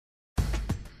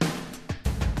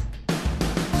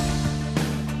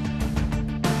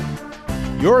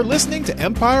You're listening to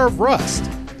Empire of Rust,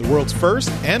 the world's first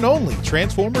and only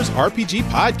Transformers RPG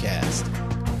podcast.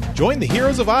 Join the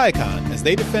heroes of Iacon as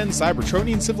they defend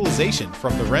Cybertronian civilization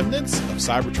from the remnants of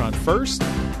Cybertron First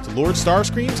to Lord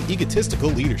Starscream's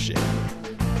egotistical leadership,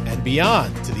 and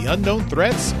beyond to the unknown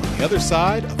threats on the other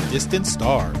side of distant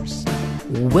stars.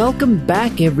 Welcome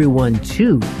back, everyone,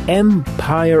 to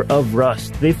Empire of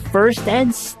Rust, the first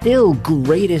and still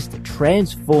greatest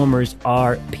Transformers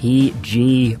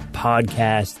RPG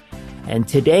podcast. And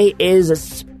today is a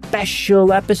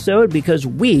special episode because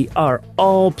we are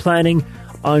all planning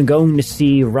on going to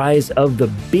see Rise of the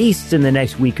Beasts in the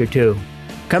next week or two.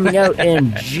 Coming out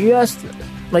in just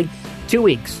like 2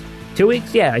 weeks. 2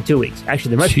 weeks? Yeah, 2 weeks.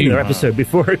 Actually, there must be another episode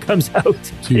before it comes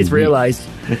out. It's realized.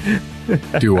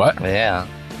 Do what? Yeah.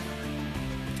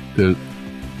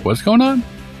 What's going on?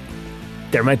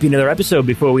 There might be another episode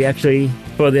before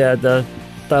the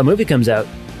movie comes out.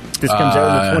 This comes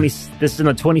out on This is on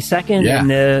the 22nd, yeah. And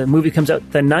the movie comes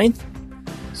out the 9th.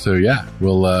 So yeah,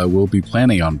 we'll be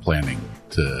planning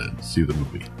to see the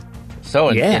movie. So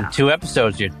in 2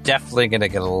 episodes, you're definitely going to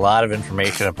get a lot of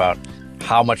information about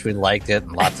how much we liked it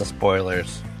and lots of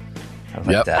spoilers.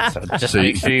 Like that. So just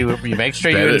make sure you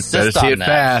insist on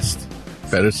that.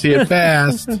 Better see it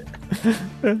fast.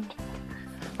 We're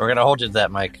going to hold you to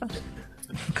that, Mike.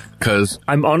 Because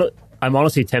I'm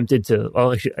honestly tempted to.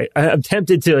 Well, actually, I'm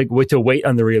tempted to to wait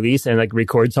on the release and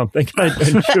record something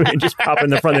and just pop in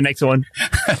the front of the next one.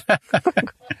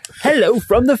 Hello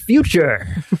from the future.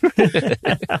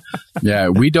 Yeah,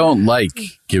 we don't like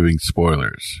giving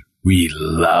spoilers. We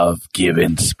love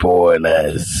giving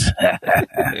spoilers.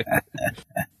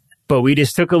 But we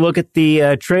just took a look at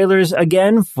the trailers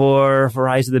again for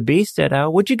Rise of the Beast.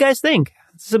 And what'd you guys think?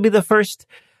 This will be the first.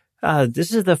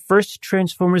 This is the first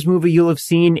Transformers movie you'll have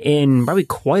seen in probably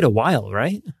quite a while,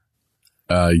 right?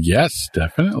 Yes,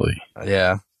 definitely.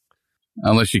 Yeah.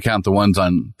 Unless you count the ones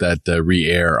that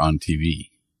re-air on TV,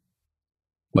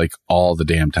 all the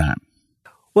damn time.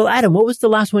 Well, Adam, what was the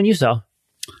last one you saw?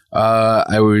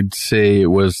 I would say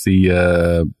it was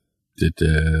the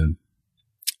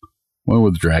one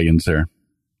with the dragons there.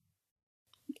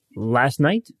 Last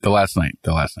night? The last night.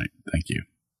 Thank you.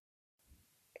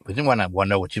 We didn't want to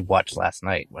know what you watched last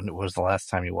night. When was the last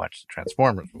time you watched the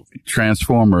Transformers movie?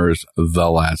 Transformers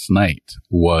The Last Night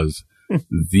was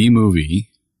the movie.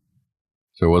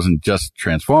 So it wasn't just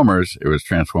Transformers. It was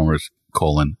Transformers,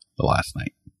 The Last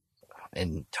Night.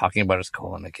 And talking about his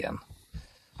colon again.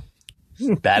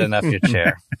 Bad enough your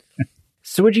chair.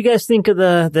 So what'd you guys think of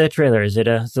the trailer? Is it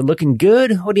looking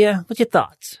good? What's your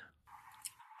thoughts?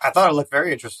 I thought it looked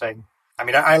very interesting. I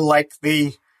mean, I like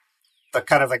the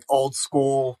kind of old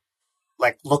school,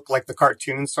 look like the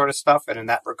cartoon sort of stuff. And in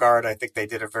that regard, I think they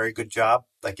did a very good job.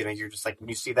 You're just when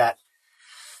you see that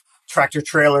tractor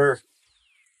trailer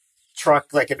truck,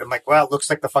 I'm like, wow, it looks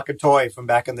like the fucking toy from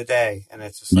back in the day. And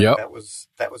it's just that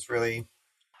was really,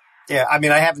 yeah. I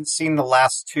mean, I haven't seen the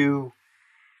last 2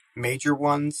 major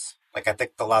ones. I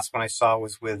think the last one I saw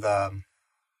was with, I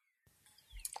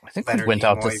think Leonard we went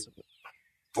out to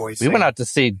voicing. We went out to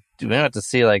see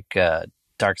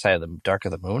Dark of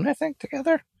the Moon, I think,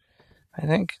 together. I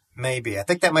think maybe. I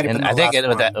think that might have been. I the think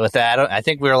last one. with Adam, I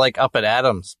think we were up at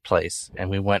Adam's place, and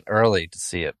we went early to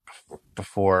see it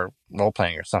before role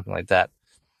playing or something like that.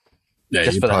 Yeah,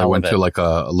 just you for the probably hell went of it. to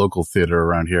a local theater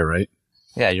around here, right?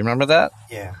 Yeah, you remember that?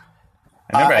 Yeah,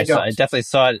 I remember. I definitely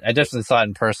saw it. I definitely saw it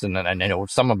in person, and I know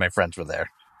some of my friends were there.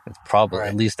 It's probably right.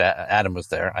 At least Adam was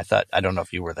there. I don't know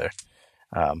if you were there.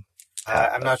 I'm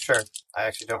not sure. I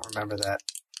actually don't remember that.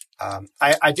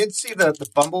 I did see the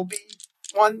Bumblebee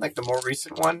one, the more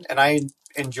recent one, and I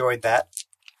enjoyed that,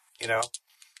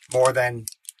 more than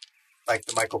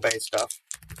the Michael Bay stuff.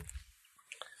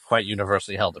 Quite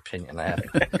universally held opinion. I have.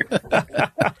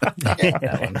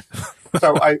 That one.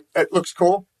 So it looks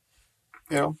cool,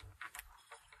 I'm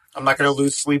not going to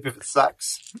lose sleep if it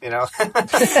sucks, Yeah.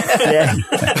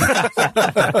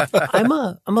 I'm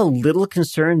a little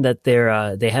concerned that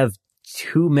they have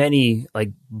too many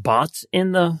bots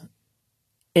in the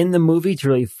movie to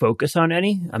really focus on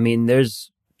any. I mean, there's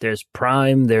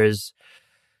Prime, there's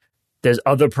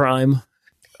Other Prime,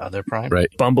 right?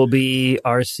 Bumblebee,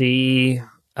 RC,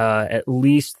 at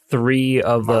least 3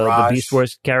 of the Beast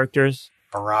Wars characters.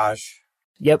 Mirage.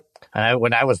 Yep. And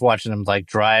when I was watching him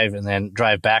drive and then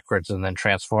drive backwards and then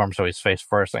transform so he's face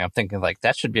first, I'm thinking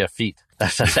that should be a feat.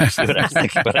 That's actually what I was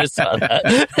thinking when I saw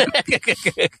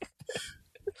that.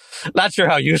 Not sure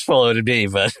how useful it would be,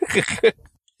 but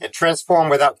It transformed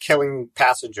without killing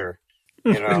passenger.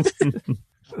 What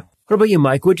about you,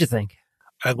 Mike? What'd you think?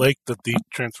 I like that the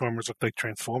Transformers look like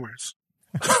Transformers.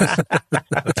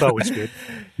 That's always good.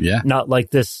 Yeah. Not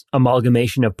like this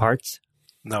amalgamation of parts.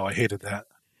 No, I hated that.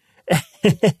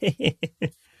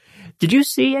 Did you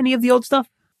see any of the old stuff?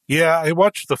 Yeah, I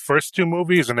watched the first two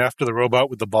movies, and after the robot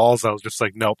with the balls, I was just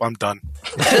like, nope, I'm done.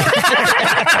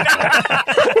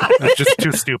 It's just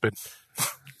too stupid.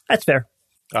 That's fair.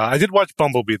 I did watch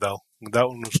Bumblebee, though. That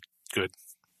one was good.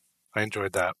 I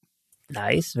enjoyed that.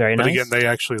 Nice, very But nice. again, they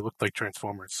actually looked like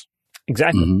Transformers.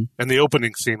 Exactly. Mhm. And the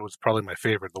opening scene was probably my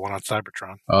favorite, the one on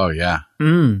Cybertron. Oh, yeah.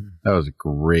 Mm, That was a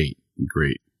great.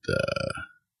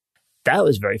 that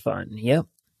was very fun. Yep.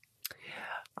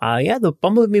 Yeah, the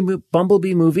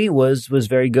Bumblebee movie was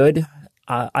very good.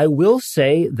 I will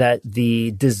say that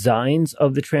the designs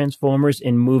of the Transformers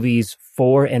in movies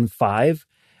 4 and 5,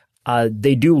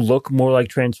 they do look more like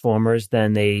Transformers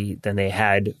than they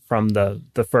had from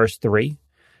the first 3.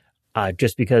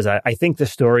 Just because I think the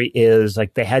story is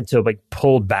like they had to like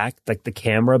pull back like the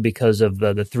camera because of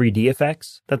the 3D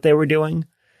effects that they were doing.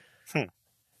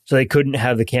 So they couldn't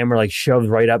have the camera like shoved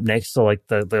right up next to like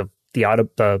the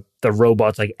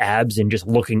robot's like abs and just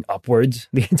looking upwards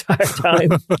the entire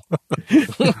time.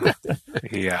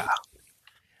 Yeah.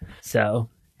 So,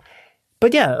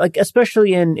 but yeah, like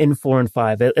especially in 4 and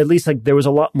 5, at least like there was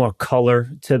a lot more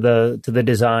color to the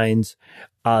designs.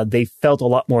 They felt a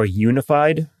lot more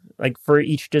unified, like for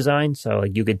each design. So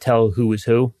like you could tell who was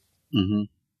who. Mm-hmm.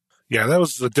 Yeah, that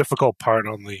was the difficult part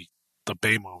on the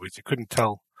Bay movies. You couldn't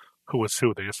tell who was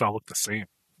who. They just all looked the same.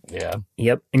 Yeah.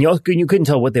 Yep, and you couldn't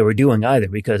tell what they were doing either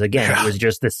because again, it was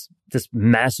just this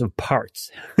massive parts.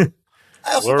 I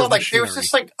also Blur thought like there was machinery.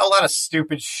 just like a lot of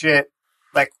stupid shit.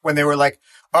 Like when they were like,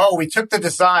 "Oh, we took the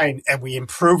design and we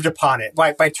improved upon it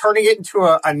by turning it into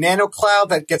a nano cloud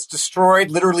that gets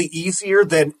destroyed literally easier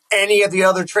than any of the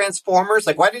other Transformers."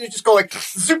 Like, why didn't you just go like,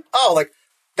 zoop? Oh, like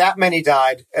that many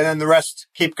died, and then the rest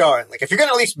keep going. Like, if you're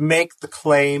gonna at least make the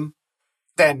claim,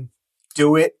 then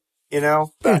do it. You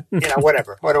know, but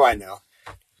whatever. What do I know?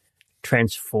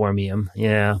 Transformium,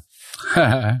 yeah,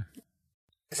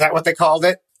 Is that what they called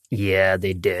it? yeah,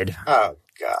 they did. Oh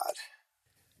God.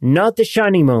 Not the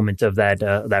shining moment of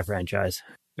that franchise.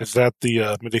 Is that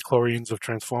the midichlorians of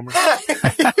Transformers?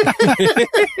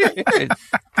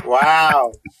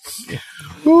 Wow.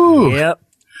 Ooh. Yep.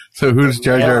 So who's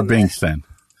Jar Jar Yeah, Binks then?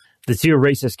 The 2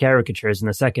 racist caricatures in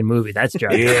the second movie. That's Jar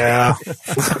Jar. Yeah.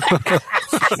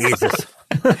 Jesus.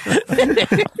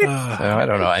 I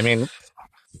don't know. I mean,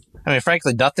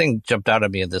 frankly, nothing jumped out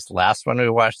at me in this last one we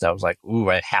watched. I was like, ooh,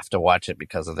 I have to watch it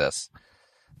because of this.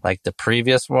 Like the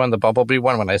previous one, the Bumblebee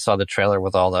one, when I saw the trailer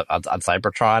with all the on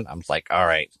Cybertron, I was like, all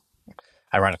right.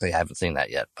 Ironically, I haven't seen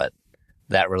that yet, but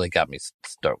that really got me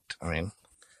stoked. I mean,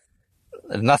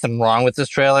 there's nothing wrong with this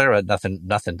trailer, but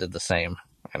nothing did the same.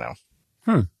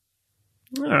 All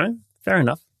right. Fair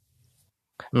enough.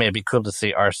 I mean, it'd be cool to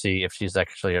see RC if she's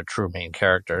actually a true main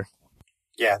character.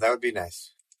 Yeah, that would be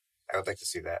nice. I would like to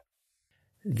see that.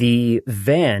 The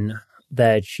van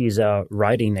that she's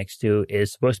riding next to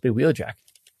is supposed to be Wheeljack.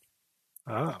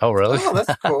 Oh. Oh, really? Oh,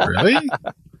 that's cool. Really?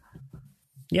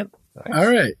 Yep. All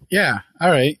right. Yeah. All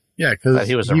right. Yeah, because But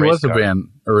he was a he race was a car. van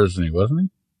originally, wasn't he?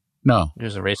 No. It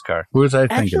was a race car. Who was I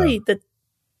thinking Actually,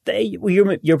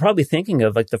 of? you're probably thinking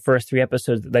of like the first 3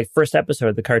 episodes, like first episode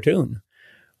of the cartoon,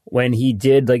 when he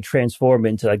did like transform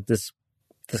into like this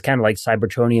kind of like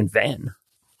Cybertronian van.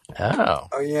 Oh.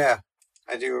 Oh yeah,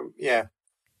 I do. Yeah.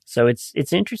 So it's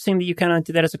interesting that you kind of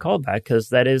do that as a callback because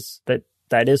that is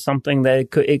something that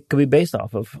it could be based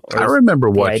off of. Or I is remember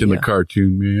the watching the idea.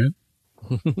 cartoon, man.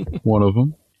 One of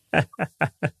them.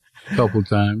 Couple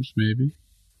times, maybe.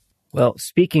 Well,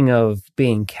 speaking of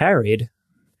being carried,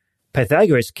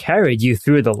 Pythagoras carried you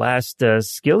through the last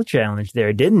skill challenge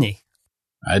there, didn't he?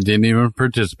 I didn't even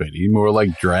participate. He more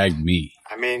like dragged me.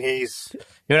 I mean, he's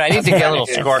I need to get little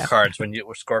Yeah. scorecards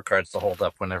scorecards to hold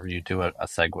up whenever you do a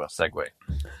segue.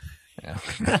 Yeah.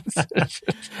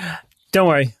 Don't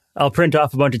worry. I'll print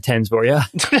off a bunch of 10s for you.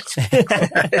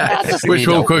 Which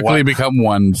will quickly become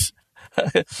ones.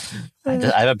 I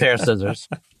have a pair of scissors.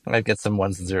 I'd get some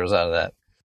ones and zeros out of that.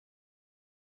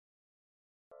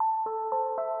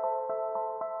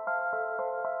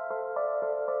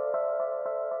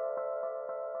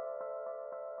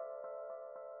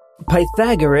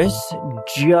 Pythagoras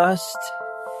just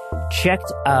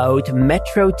checked out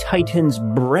Metro Titan's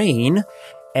brain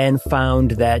and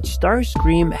found that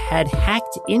Starscream had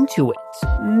hacked into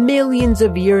it millions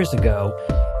of years ago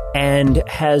and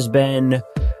has been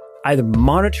either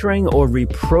monitoring or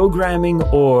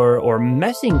reprogramming or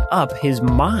messing up his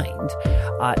mind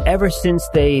ever since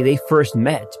they first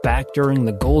met back during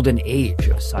the golden age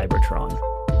of Cybertron.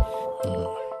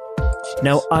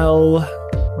 Now, I'll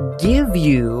give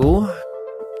you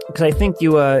because I think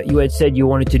you had said you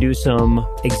wanted to do some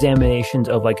examinations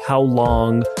of like how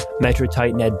long Metro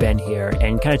Titan had been here,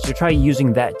 and kind of to try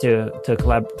using that to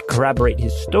corroborate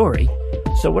his story.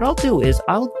 So what I'll do is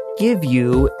I'll give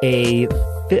you a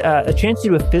chance to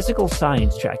do a physical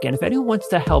science check, and if anyone wants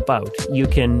to help out, you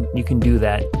can do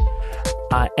that.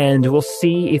 And we'll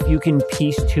see if you can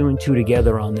piece 2 and 2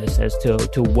 together on this as to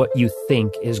what you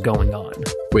think is going on.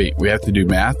 Wait, we have to do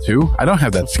math too? I don't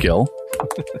have that skill.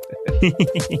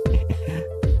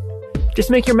 Just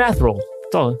make your math roll.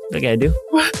 That's all I gotta do.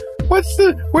 Where's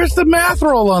the math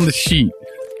roll on the sheet?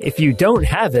 If you don't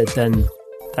have it, then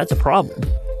that's a problem.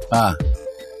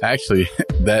 Actually,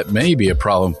 that may be a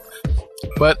problem.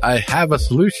 But I have a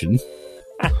solution.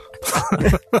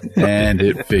 And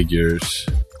it figures...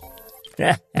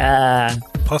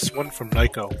 +1 from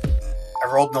Nyko.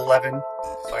 I rolled an 11,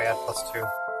 so I had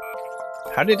 +2.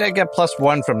 How did I get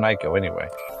 +1 from Nyko anyway?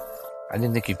 I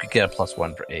didn't think you could get a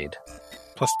 +1 for aid.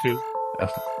 +2. Oh.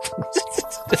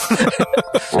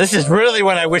 This is really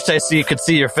when I wish could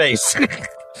see your face.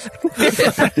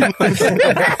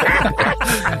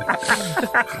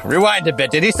 Rewind a bit.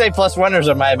 Did he say +1 or is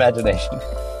it my imagination?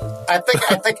 I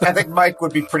think Mike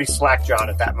would be pretty slack-jawed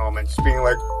at that moment, just being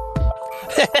like,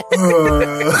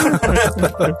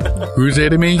 Who's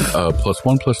aiding me?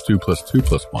 +1, +2, +2,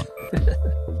 +1.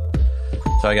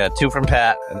 So I got a 2 from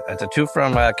Pat, a 2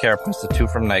 from Carapace, a 2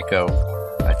 from Nyko.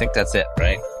 I think that's it,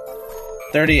 right?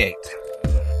 38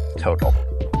 total.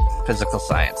 Physical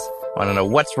science. I want to know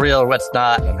what's real, what's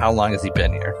not, and how long has he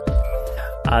been here.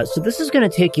 So this is going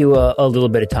to take you a little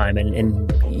bit of time, and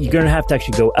you're going to have to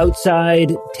actually go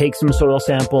outside, take some soil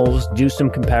samples, do some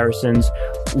comparisons,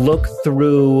 look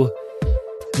through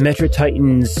Metro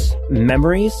Titan's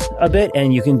memories a bit,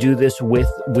 and you can do this with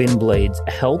Windblade's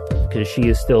help, because she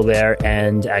is still there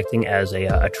and acting as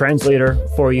a translator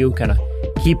for you, kind of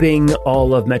keeping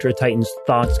all of Metro Titan's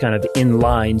thoughts kind of in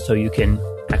line so you can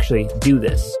actually do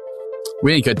this.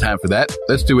 We ain't got time for that.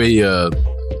 Let's do a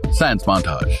science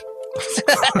montage.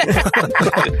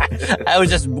 I would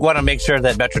just want to make sure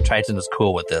that Metro Titan is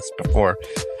cool with this before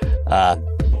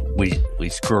we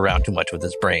screw around too much with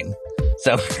his brain.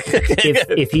 So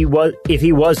if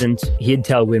he wasn't, he'd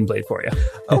tell Windblade for you.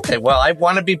 Okay, well, I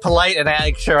want to be polite and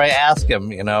make sure I ask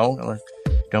him, you know.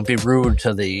 Don't be rude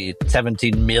to the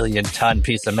 17 million ton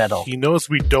piece of metal. He knows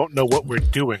we don't know what we're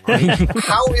doing, right?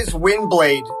 how is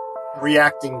Windblade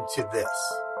reacting to this?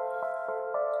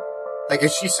 Like,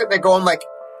 is she sitting there going like,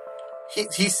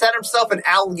 he set himself an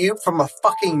alley-oop from a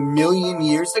fucking million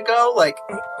years ago? Like,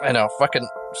 I know, fucking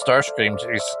Starscream,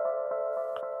 jeez.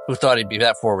 Who thought he'd be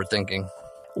that forward-thinking?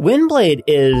 Windblade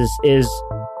is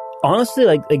honestly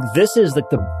like this is like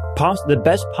the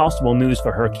best possible news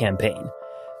for her campaign,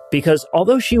 because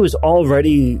although she was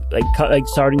already like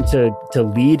starting to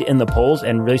lead in the polls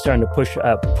and really starting to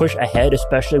push ahead,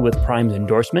 especially with Prime's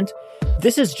endorsement,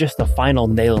 this is just the final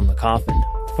nail in the coffin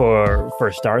for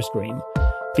Starscream,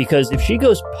 because if she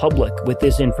goes public with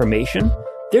this information,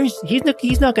 he's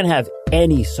not going to have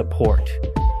any support.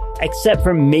 Except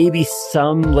for maybe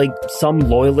some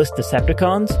loyalist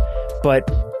Decepticons. But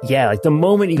yeah, like the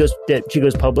moment she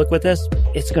goes public with this,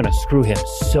 it's gonna screw him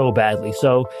so badly.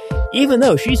 So even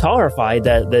though she's horrified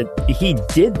that he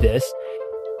did this,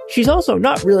 she's also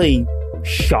not really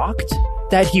shocked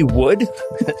that he would.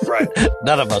 Right.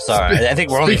 None of us are. I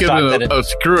think we're only shocked of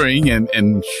screwing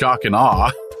and shock and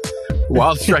awe.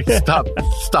 Wild Strike, stop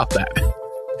that.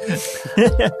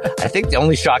 I think the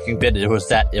only shocking bit was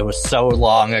that it was so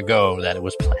long ago that it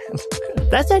was planned.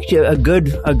 That's actually a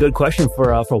good question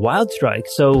for Wild Strike.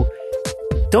 So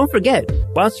don't forget,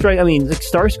 Wild Strike. I mean, like,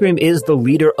 Starscream is the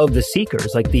leader of the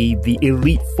Seekers, like the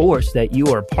elite force that you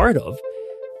are part of.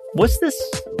 What's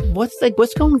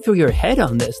going through your head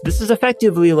on this? This is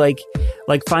effectively like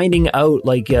finding out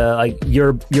like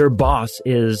your boss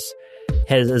has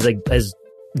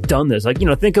done this. Like, you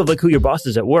know, think of like who your boss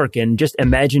is at work, and just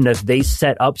imagine if they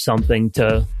set up something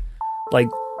to like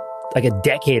a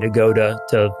decade ago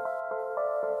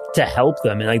to help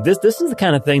them, and like this is the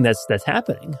kind of thing that's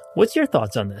happening. What's your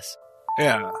thoughts on this?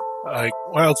 Yeah, like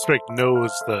Wild Strike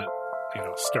knows that, you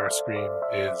know, Starscream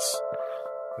is,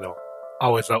 you know,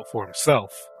 always out for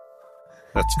himself.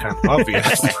 That's kind of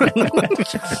obvious.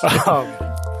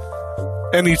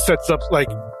 And he sets up, like,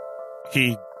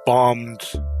 he bombed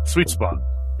Sweet Spot.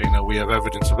 You know, we have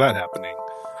evidence of that happening.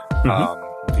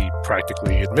 Mm-hmm. He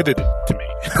practically admitted it to me.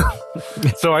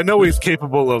 So I know he's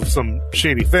capable of some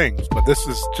shady things, but this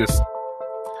is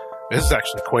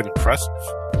actually quite impressive.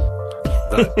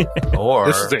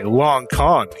 This is a long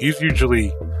con. He's usually,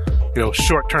 you know,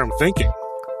 short-term thinking.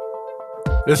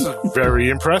 This is very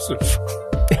impressive.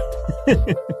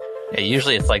 Yeah,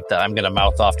 usually it's like I'm going to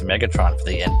mouth off to Megatron for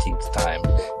the Nth time,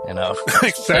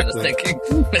 Exactly.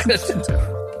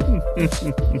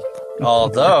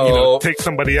 Although, take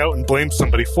somebody out and blame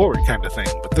somebody for it kind of thing.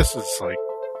 But this is like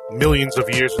millions of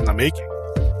years in the making.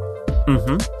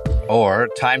 Mm-hmm. Or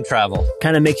time travel.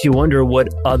 Kind of makes you wonder what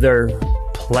other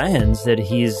plans that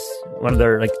what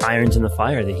other like irons in the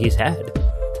fire that he's had.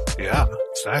 Yeah,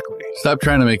 exactly. Stop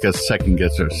trying to make us second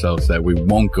guess ourselves that we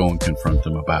won't go and confront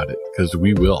him about it, because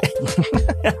we will.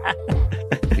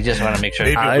 We just want to make sure.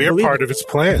 Maybe we're part of his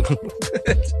plan.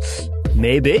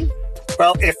 Maybe.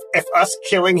 Well, if us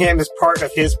killing him is part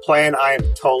of his plan, I am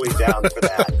totally down for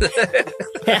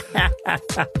that.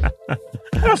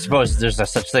 I don't suppose there's a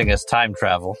such thing as time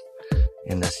travel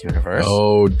in this universe.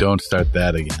 Oh, don't start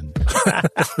that again.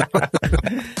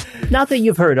 Not that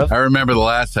you've heard of. I remember the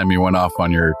last time you went off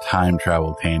on your time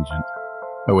travel tangent.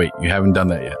 Oh, wait, you haven't done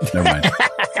that yet. Never mind.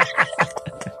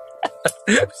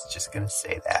 I was just going to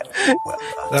say that. Well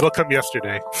done. That'll come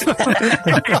yesterday.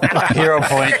 Hero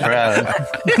point crowd.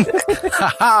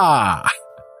 Ha ha!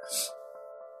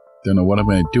 Don't know what I'm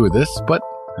going to do with this, but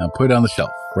I'll put it on the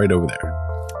shelf right over there.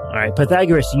 All right,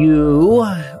 Pythagoras, you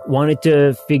wanted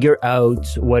to figure out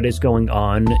what is going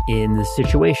on in the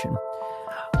situation.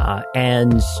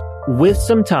 And with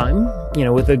some time,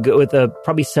 with a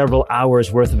probably several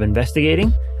hours worth of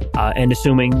investigating, and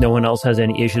assuming no one else has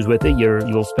any issues with it,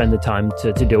 you'll spend the time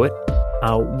to do it.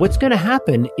 What's going to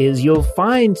happen is you'll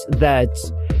find that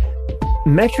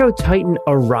Metro Titan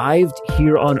arrived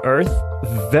here on Earth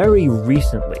very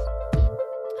recently.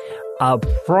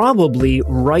 Probably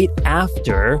right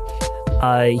after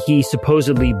he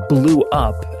supposedly blew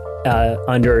up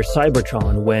under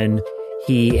Cybertron when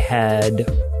he had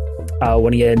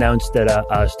announced that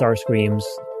Starscream's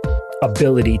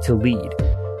ability to lead.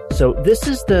 So this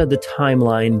is the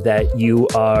timeline that you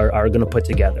are going to put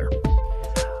together.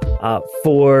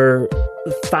 For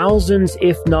thousands,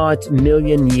 if not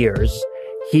million years,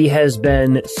 he has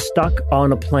been stuck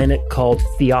on a planet called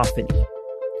Theophany.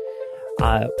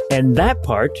 And that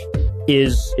part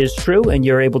is true, and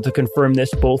you're able to confirm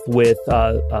this both with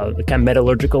the kind of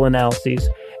metallurgical analyses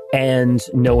and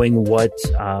knowing what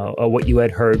you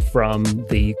had heard from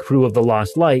the crew of the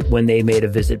Lost Light when they made a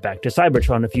visit back to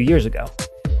Cybertron a few years ago.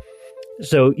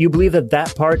 So you believe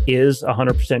that part is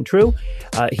 100% true.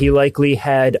 He likely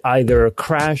had either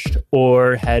crashed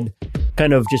or had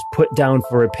kind of just put down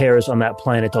for repairs on that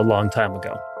planet a long time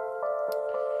ago.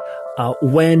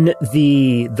 When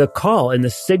the call and the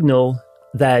signal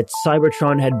that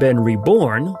Cybertron had been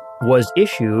reborn was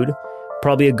issued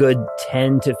probably a good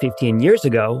 10 to 15 years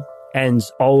ago, and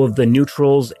all of the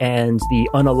neutrals and the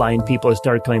unaligned people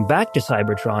started coming back to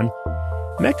Cybertron,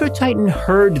 Metro Titan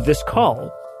heard this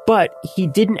call, but he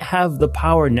didn't have the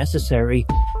power necessary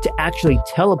to actually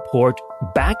teleport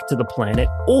back to the planet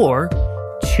or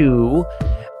to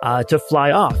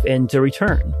fly off and to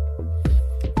return.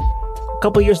 A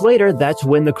couple years later, that's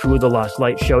when the crew of the Lost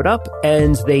Light showed up,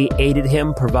 and they aided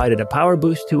him, provided a power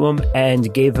boost to him,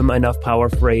 and gave him enough power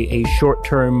for a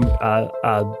short-term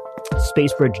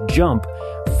space bridge jump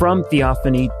from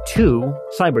Theophany to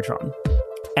Cybertron.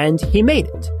 And he made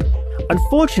it.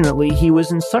 Unfortunately, he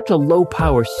was in such a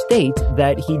low-power state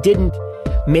that he didn't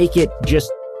make it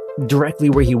just directly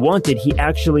where he wanted. He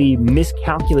actually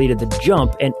miscalculated the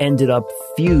jump and ended up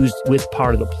fused with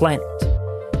part of the planet.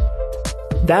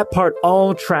 That part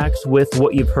all tracks with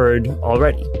what you've heard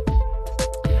already.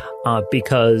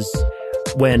 Because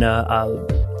when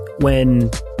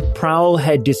Prowl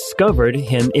had discovered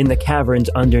him in the caverns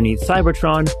underneath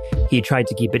Cybertron, he tried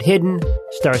to keep it hidden.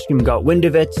 Starscream got wind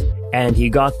of it, and he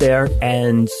got there,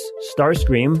 and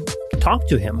Starscream talked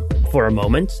to him for a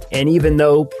moment. And even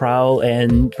though Prowl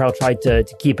tried to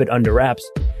keep it under wraps,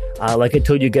 like I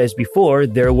told you guys before,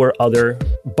 there were other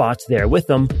bots there with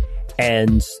them,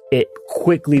 and it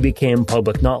quickly became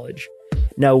public knowledge.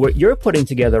 Now, what you're putting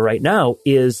together right now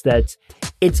is that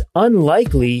it's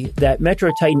unlikely that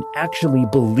Metro Titan actually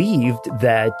believed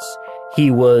that he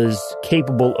was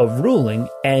capable of ruling,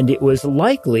 and it was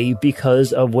likely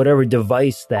because of whatever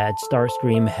device that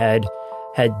Starscream had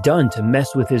done to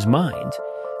mess with his mind.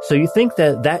 So you think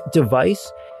that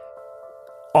device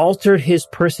altered his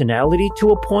personality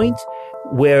to a point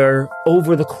where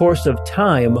over the course of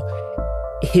time,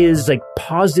 his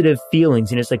positive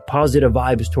feelings and his positive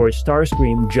vibes towards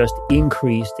Starscream just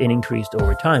increased and increased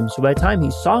over time. So by the time he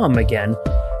saw him again,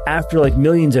 after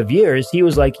millions of years, he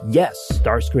was like, yes,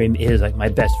 Starscream is my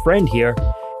best friend here,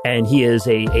 and he is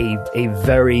a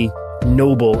very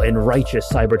noble and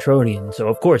righteous Cybertronian. So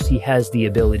of course he has the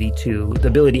ability,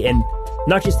 and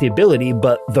not just the ability,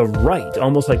 but the right,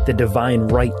 almost like the divine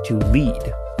right to lead.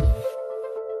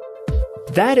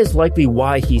 that is likely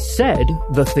why he said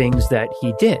the things that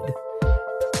he did.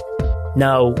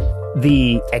 Now,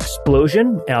 the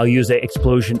explosion, and I'll use the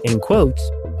explosion in quotes,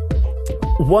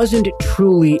 wasn't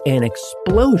truly an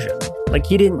explosion. Like,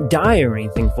 he didn't die or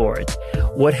anything for it.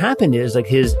 What happened is, like,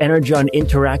 his energon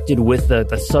interacted with the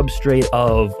substrate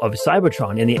of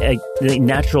Cybertron and the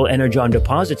natural energon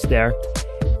deposits there,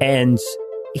 and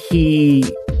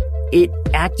it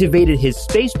activated his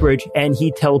space bridge, and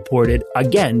he teleported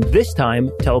again, this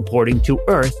time teleporting to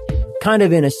Earth, kind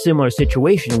of in a similar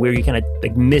situation where he kind of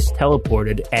like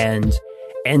mis-teleported and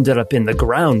ended up in the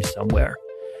ground somewhere.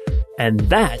 And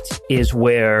that is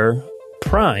where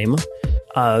Prime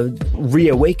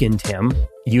reawakened him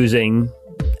using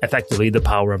effectively the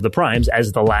power of the Primes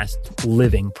as the last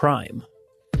living Prime.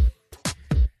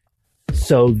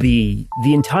 So the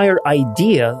entire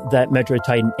idea that Metroid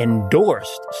Titan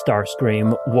endorsed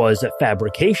Starscream was a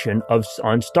fabrication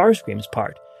on Starscream's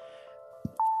part.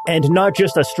 And not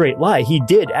just a straight lie. He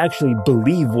did actually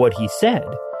believe what he said.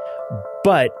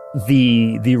 But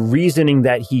the reasoning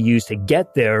that he used to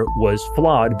get there was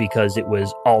flawed because it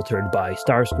was altered by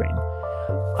Starscream.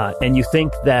 And you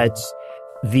think that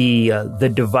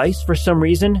the device, for some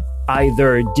reason,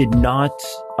 either did not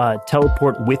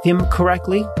teleport with him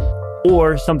correctly,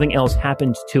 or something else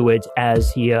happened to it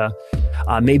as he,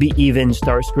 maybe even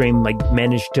Starscream like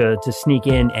managed to sneak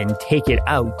in and take it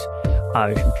out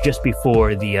just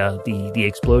before the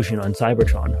explosion on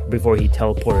Cybertron, before he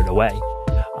teleported away.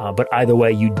 But either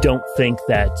way, you don't think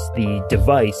that the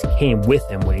device came with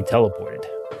him when he teleported.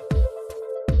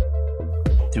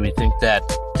 Do we think that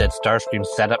Starscream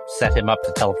set him up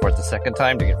to teleport the second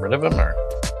time to get rid of him, or?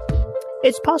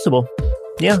 It's possible.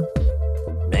 Yeah.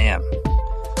 Man.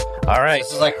 All right.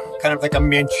 This is like kind of like a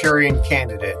Manchurian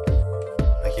candidate.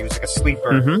 Like he was like a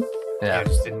sleeper. Mm-hmm. Yeah. I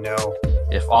just didn't know.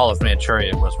 If all of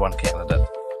Manchuria was one candidate.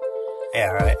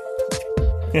 Yeah, right.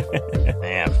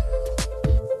 Man.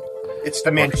 It's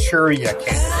the Manchuria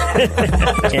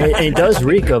candidate. And it does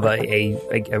reek of a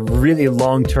really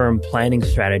long-term planning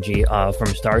strategy from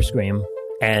Starscream.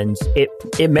 And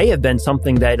it may have been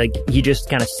something that like he just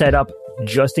kind of set up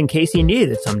just in case he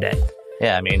needed it someday.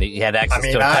 Yeah, I mean, he had access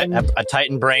to a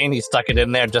Titan brain. He stuck it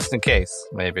in there just in case,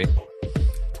 maybe.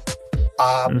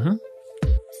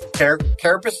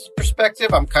 Carapace's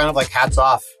perspective, I'm kind of like hats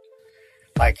off.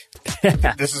 Like,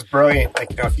 this is brilliant.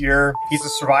 Like, you know, he's a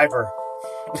survivor.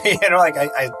 You know, like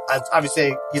I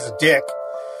obviously he's a dick,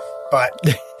 but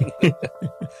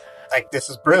like this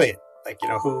is brilliant. Like, you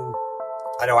know,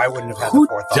 I know I wouldn't have had the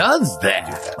forethought. Who does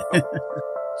that?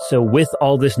 So with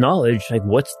all this knowledge, like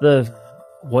what's the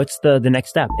next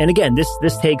step? And again,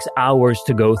 this takes hours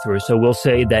to go through. So we'll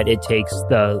say that it takes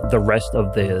the rest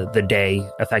of the day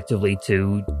effectively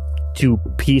to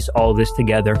piece all this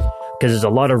together, because there's a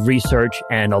lot of research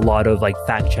and a lot of like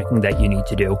fact checking that you need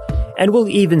to do. And we'll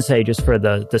even say, just for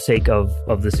the sake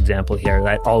of this example here,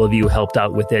 that all of you helped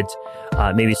out with it.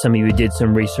 Maybe some of you did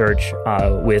some research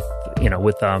with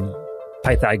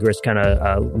Pythagoras kind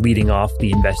of leading off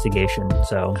the investigation.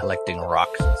 So collecting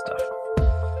rocks and stuff.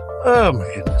 Oh my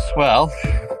goodness. Well,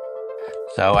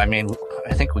 so I mean,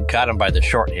 I think we got him by the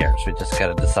short hairs. We just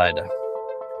got to decide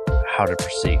how to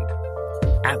proceed.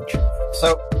 Ouch.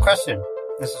 So, question.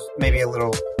 This is maybe a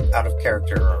little out of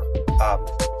character.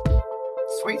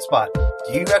 Sweet Spot,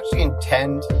 do you actually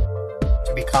intend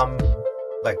to become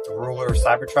like the ruler of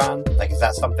Cybertron? Like, is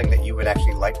that something that you would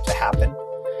actually like to happen?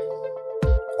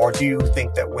 Or do you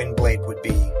think that Windblade would be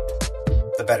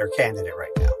the better candidate right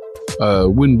now?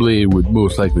 Windblade would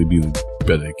most likely be the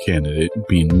better candidate,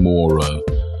 being more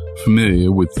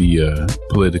familiar with the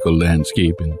political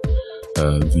landscape and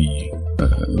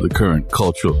the current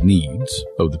cultural needs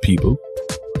of the people.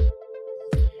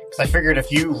 Because I figured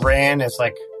if you ran as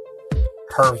like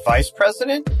her vice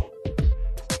president,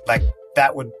 like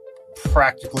that would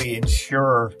practically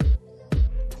ensure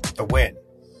the win.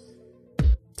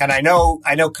 And I know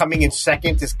coming in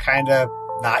second is kind of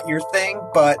not your thing,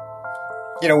 but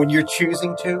you know, when you're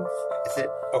choosing to, is it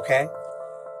okay?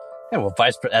 Yeah, well,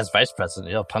 as vice president,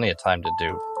 you'll have plenty of time to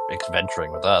do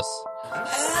adventuring with us.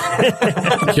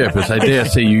 Carapace, I dare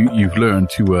say you've learned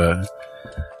to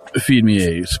feed me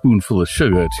a spoonful of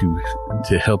sugar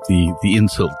to help the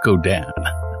insult go down.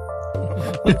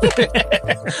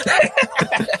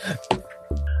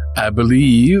 I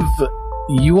believe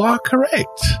you are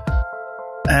correct.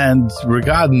 And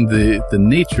regarding the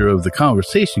nature of the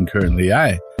conversation currently,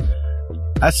 I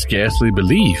scarcely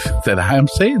believe that I am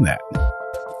saying that.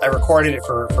 I recorded it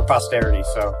for posterity,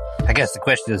 so... I guess the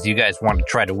question is, do you guys want to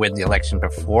try to win the election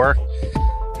before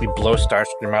we blow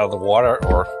Starscream out of the water,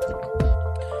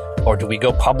 or do we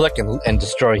go public and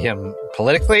destroy him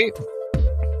politically?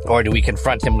 Or do we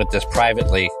confront him with this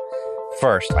privately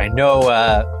first? I know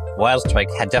Wildstrike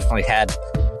definitely had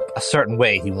a certain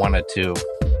way he wanted to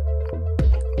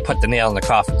put the nail in the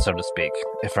coffin, so to speak,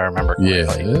 if I remember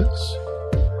correctly. Yes.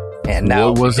 And now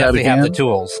What was we that definitely have the again?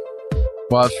 tools.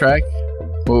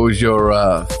 Wildstrike, what was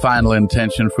your final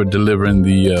intention for delivering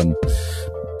the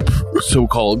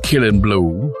so-called killing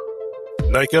blow?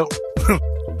 Nico,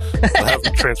 I'll have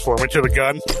him transform into the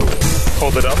gun.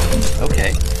 Hold it up.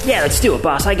 Okay. Yeah, let's do it,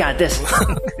 boss. I got this.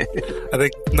 I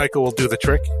think Nico will do the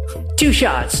trick. 2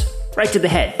 shots. Right to the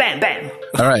head. Bam, bam.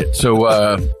 All right,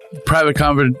 so private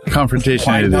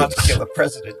confrontation Why it not is. kill a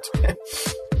president?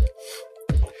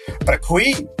 But a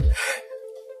queen.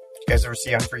 You guys ever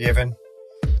see Unforgiven?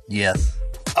 Yes.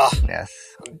 Ah, Yes.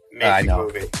 amazing know.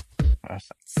 movie.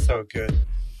 So good.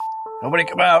 Nobody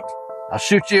come out. I'll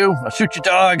shoot you. I'll shoot your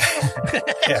dog.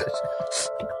 Yeah.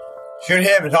 Shoot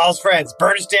him and all his friends.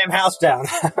 Burn his damn house down.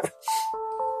 All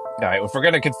right. If we're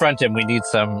going to confront him, we need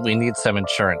some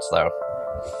insurance, though.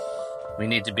 We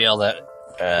need to be able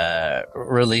to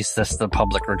release this to the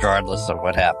public regardless of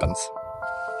what happens.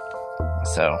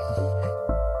 So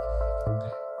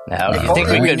now, you think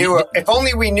we could? If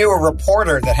only we knew a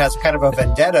reporter that has kind of a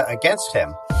vendetta against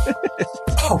him.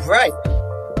 Oh, right.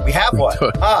 We have one.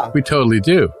 We totally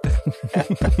do.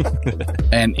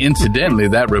 And incidentally,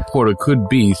 that reporter could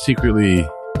be secretly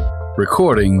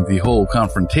recording the whole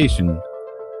confrontation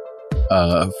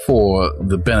for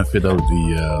the benefit of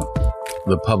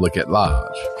the public at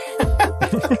large.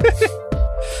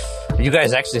 Are you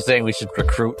guys actually saying we should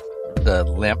recruit the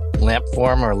lamp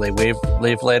form or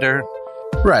wave later?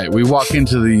 Right, we walk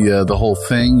into the whole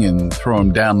thing and throw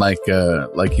him down like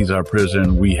he's our prisoner.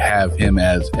 And we have him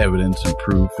as evidence and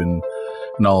proof and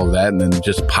all of that, and then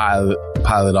just pile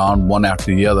it on one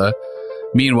after the other.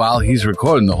 Meanwhile, he's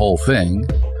recording the whole thing,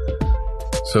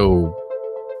 so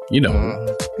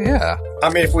Yeah. I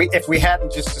mean, if we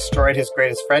hadn't just destroyed his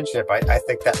greatest friendship, I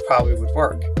think that probably would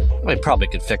work. We probably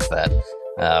could fix that.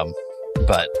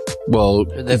 But well,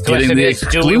 the getting question the is, do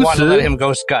exclusive. we want to let him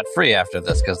go scot-free after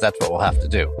this? Because that's what we'll have to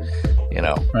do,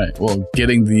 Right. Well,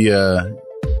 getting the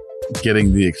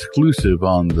exclusive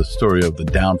on the story of the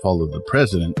downfall of the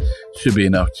president should be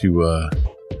enough to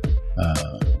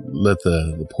let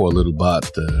the poor little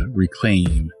bot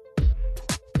reclaim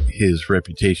his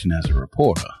reputation as a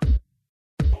reporter.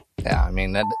 Yeah, I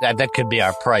mean, that could be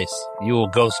our price. You will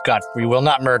go scot-free. We will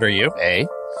not murder you, A.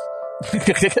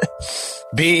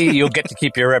 B, you'll get to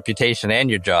keep your reputation and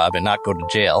your job and not go to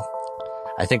jail.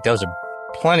 I think those are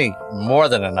plenty more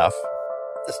than enough.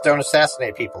 Just don't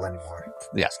assassinate people anymore.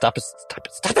 Yeah, stop it.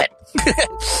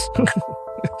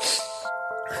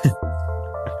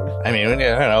 I mean,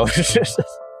 we're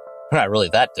not really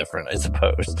that different, I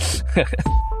suppose.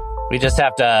 We just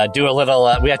have to do a little,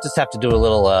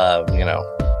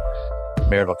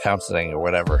 marital counseling or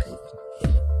whatever.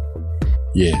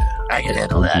 Yeah. I can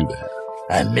handle we'll that. do that.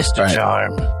 I'm Mr. Right.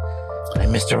 Charm.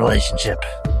 I'm Mr. Relationship.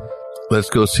 Let's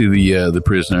go see the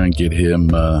prisoner and get him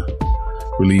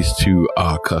released to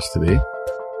our custody,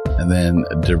 and then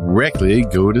directly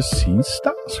go to see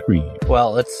Starscream.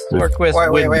 Well, let's work with...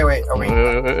 Wait.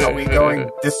 Are we going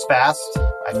this fast?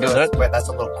 I feel that's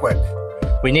a little quick.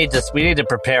 We need to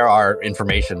prepare our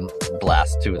information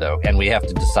blast, too, though, and we have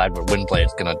to decide what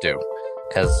Windblade's going to do.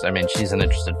 Because, I mean, she's an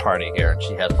interested party here, and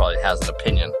she probably has an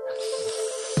opinion.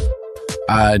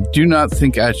 I do not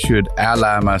think I should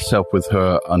ally myself with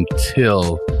her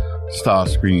until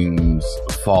Starscream's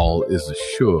fall is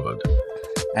assured.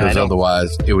 Because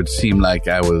otherwise, it would seem like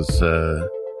I was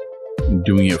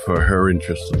doing it for her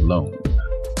interest alone.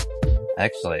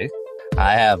 Actually,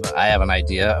 I have an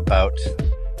idea about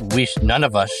none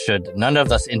of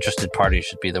us interested parties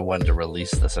should be the one to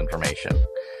release this information.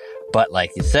 But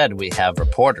like you said, we have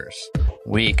reporters.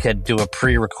 We could do a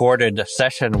pre-recorded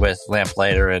session with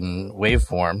Lamplighter and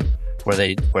Waveform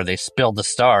where they spill the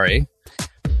story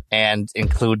and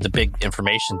include the big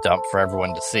information dump for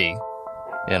everyone to see,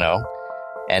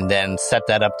 and then set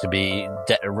that up to be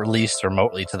released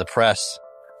remotely to the press.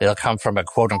 It'll come from a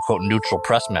quote-unquote neutral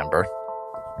press member.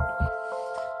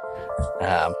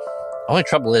 Only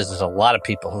trouble is there's a lot of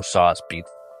people who saw us beat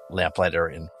Lamplighter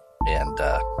and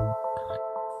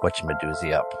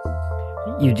whatchamadoozy up.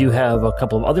 You do have a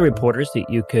couple of other reporters that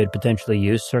you could potentially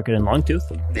use, Circuit and Longtooth.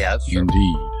 Yeah, that's true.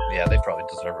 Indeed. Yeah, they probably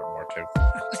deserve it more, too.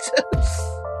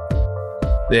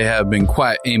 They have been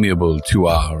quite amiable to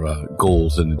our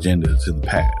goals and agendas in the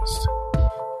past.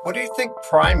 What do you think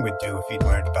Prime would do if he'd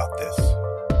learned about this?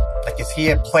 Like, is he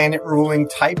a planet-ruling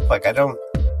type? Like, I don't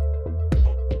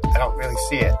really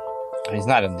see it. He's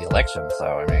not in the election, so,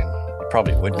 I mean, he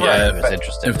probably would be. Yeah, if he was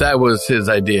interested. If that was his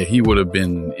idea, he would have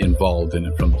been involved in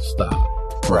it from the start.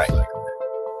 Right.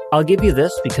 I'll give you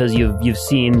this because you've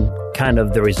seen kind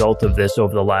of the result of this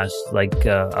over the last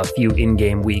a few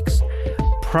in-game weeks.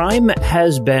 Prime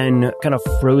has been kind of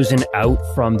frozen out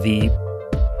from the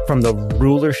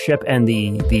rulership and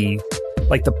the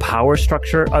power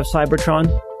structure of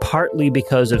Cybertron, partly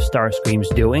because of Starscream's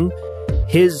doing.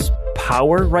 His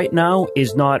power right now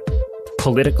is not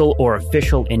political or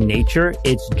official in nature.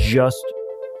 It's just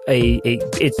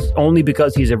it's only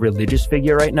because he's a religious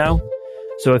figure right now.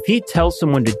 So if he tells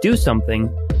someone to do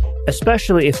something,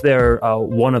 especially if they're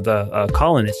one of the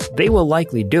colonists, they will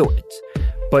likely do it.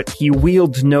 But he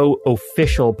wields no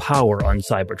official power on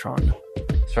Cybertron.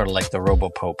 Sort of like the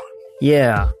Robo-Pope.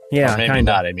 Yeah, Or maybe kinda.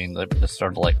 not. I mean, it's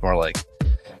sort of more like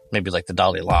maybe like the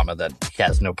Dalai Lama, that he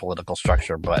has no political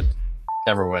structure, but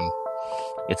everyone,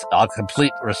 it's all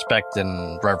complete respect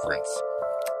and reverence.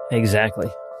 Exactly.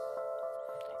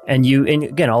 And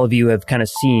again, all of you have kind of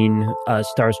seen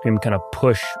Starscream kind of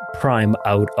push Prime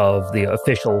out of the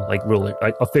official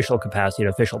official capacity,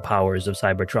 official powers of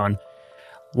Cybertron,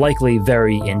 likely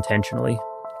very intentionally,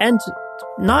 and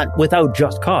not without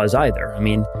just cause either. I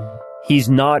mean, he's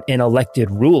not an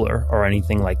elected ruler or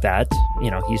anything like that.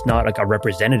 He's not like a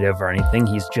representative or anything.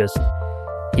 He's just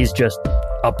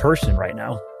a person right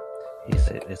now. He's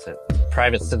a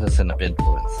private citizen of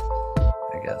influence,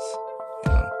 I guess.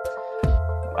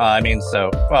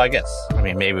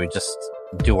 Maybe we just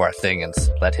do our thing and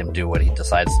let him do what he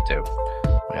decides to do.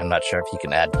 I'm not sure if he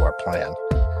can add to our plan,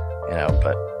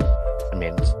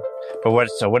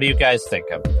 what do you guys think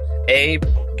of?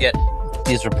 Get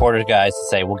these reporter guys to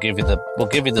say, we'll give you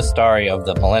the story of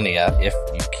the millennia if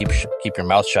you keep your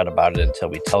mouth shut about it until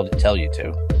we tell you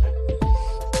to.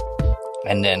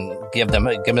 And then give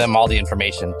them all the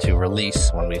information to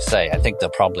release when we say. I think they'll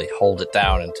probably hold it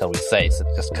down until we say, so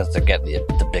just because they're getting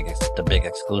the big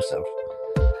exclusive.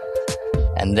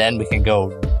 And then we can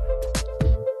go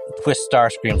twist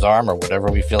Starscream's arm or whatever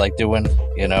we feel like doing.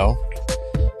 I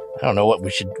don't know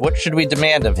what should we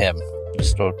demand of him?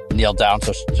 Just kneel down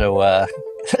so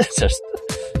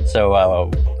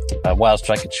Wild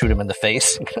Strike could shoot him in the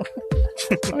face.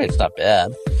 I mean, it's not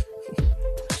bad.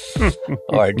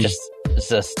 Or just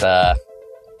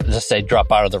say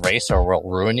drop out of the race or we'll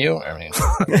ruin you. I mean,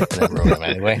 then ruin him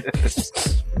anyway.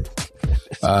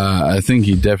 I think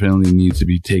he definitely needs to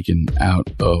be taken out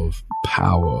of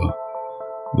power,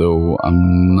 though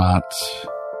I'm not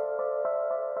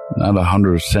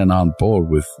 100% on board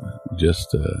with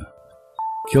just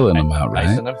killing him outright.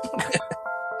 Icing him.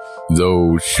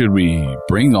 Though, should we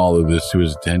bring all of this to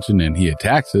his attention and he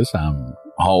attacks us, I'm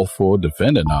all for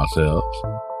defending ourselves.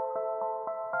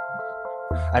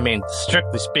 I mean,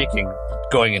 strictly speaking,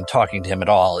 going and talking to him at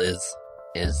all is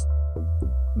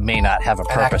may not have a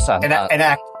purpose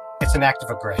It's an act of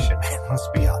aggression. Let's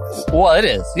be honest. Well, it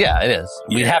is. Yeah, it is.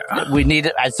 We need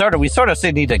it. We sort of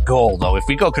say need a goal though. If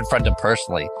we go confront him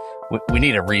personally, we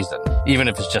need a reason, even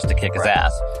if it's just to kick his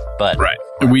ass. But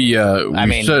we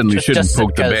certainly shouldn't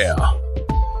poke the bear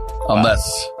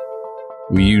unless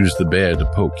we use the bear to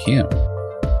poke him.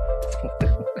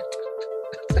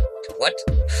 What?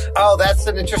 Oh, that's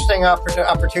an interesting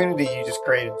opportunity you just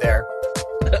created there.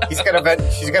 She's got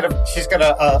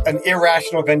an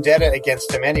irrational vendetta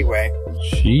against him anyway.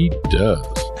 She does.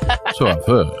 So I've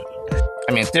heard.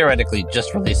 I mean, theoretically,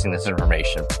 just releasing this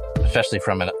information, especially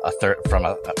from a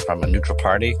neutral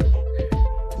party,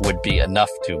 would be enough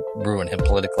to ruin him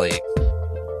politically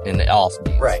in all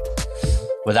means. Right.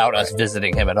 Without us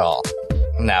visiting him at all.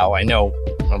 Now, I know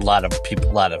a lot of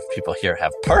people here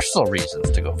have personal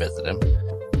reasons to go visit him,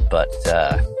 but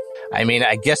I mean,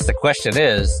 I guess the question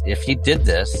is, if he did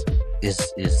this,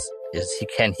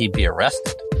 can he be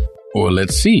arrested? Well,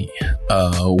 let's see.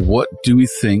 What do we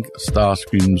think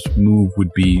Starscream's move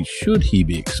would be should he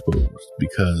be exposed?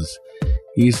 Because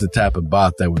he's the type of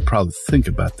bot that would probably think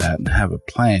about that and have a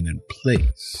plan in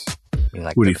place.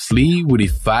 Would he flee? Would he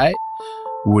fight?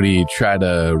 Would he try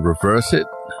to reverse it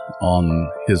on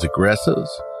his aggressors?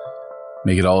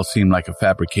 Make it all seem like a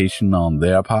fabrication on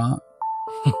their part?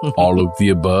 All of the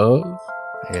above?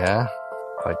 Yeah,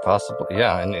 quite possible.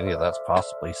 Yeah, and any of that's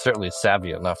possible. He's certainly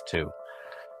savvy enough to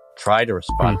try to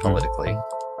respond politically.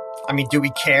 I mean, do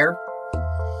we care?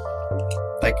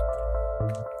 Like,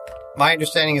 my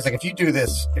understanding is, like, if you do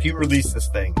this, if you release this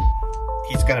thing,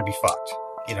 he's going to be fucked,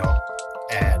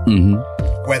 and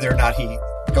whether or not he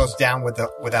goes down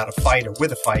without a fight or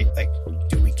with a fight, like,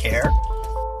 do we care?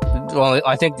 Well,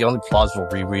 I think the only plausible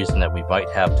reason that we might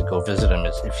have to go visit him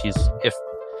is if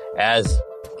as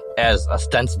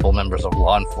ostensible members of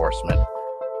law enforcement,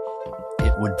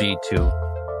 it would be to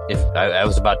I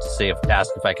was about to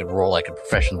ask if I could roll like a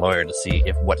professional lawyer to see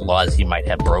what laws he might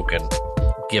have broken,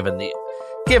 given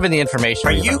the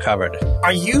information we've uncovered.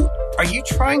 Are you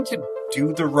trying to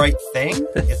do the right thing?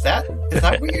 Is that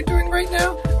what you're doing right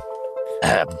now?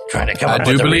 I'm trying to come up I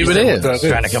do believe it is.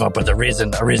 Trying to come up with a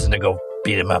reason to go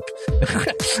beat him up.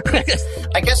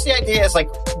 I guess the idea is like,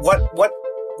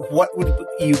 what would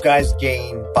you guys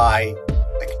gain by,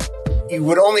 like, you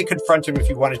would only confront him if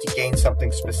you wanted to gain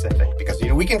something specific, because,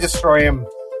 we can destroy him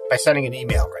by sending an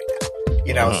email right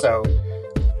now, so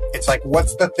it's like,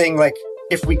 what's the thing, like,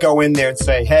 if we go in there and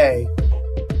say, hey,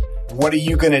 what are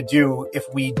you going to do if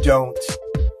we don't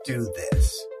do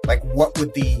this? Like, what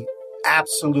would the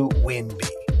absolute win be?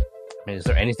 I mean, is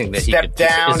there anything that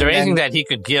that he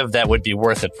could give that would be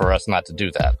worth it for us not to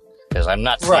do that? Because I'm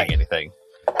not seeing anything.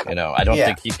 I don't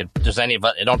think he could.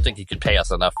 I don't think he could pay us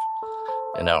enough.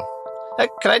 Hey,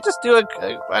 can I just do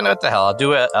I know what the hell? I'll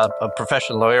do a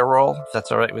professional lawyer role. If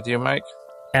that's all right with you, Mike?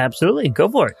 Absolutely, go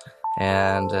for it.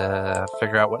 And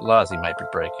figure out what laws he might be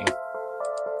breaking,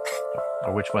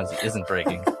 or which ones he isn't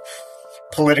breaking.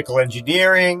 Political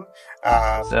engineering.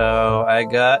 So I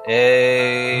got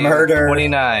a murder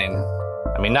 29.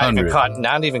 I mean,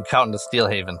 not even counting the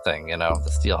Steelhaven thing.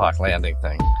 The Steelhawk Landing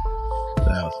thing.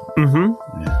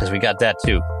 Because we got that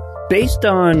too. Based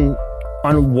on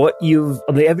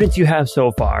the evidence you have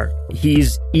so far,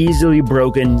 he's easily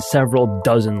broken several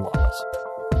dozen laws.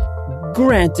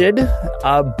 Granted,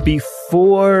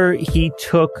 before he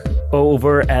took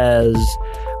over as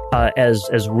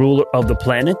ruler of the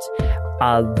planet,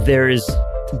 there's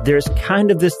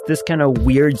kind of this kind of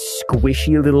weird,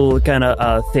 squishy little kind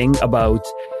of thing about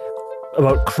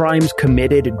crimes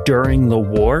committed during the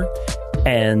war,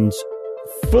 and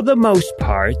for the most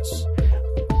part,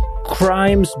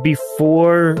 crimes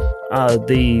before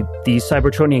the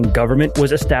Cybertronian government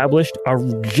was established are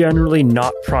generally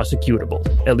not prosecutable,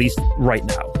 at least right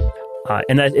now.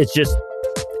 And it's just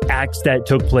acts that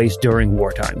took place during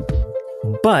wartime.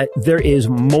 But there is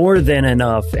more than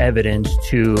enough evidence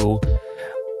to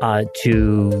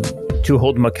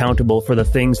hold him accountable for the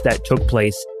things that took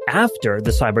place after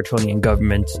the Cybertronian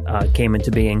government came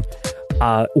into being,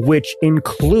 which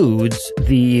includes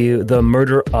the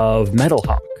murder of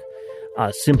Metalhawk.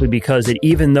 Simply because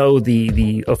even though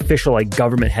the official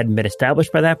government hadn't been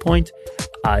established by that point,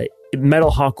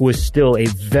 Metalhawk was still a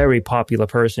very popular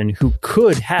person who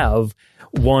could have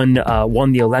won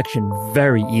the election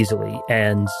very easily,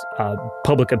 and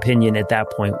public opinion at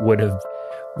that point would have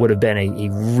been a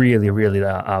really, really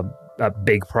a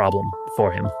big problem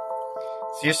for him.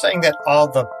 So you're saying that all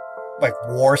the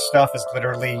war stuff is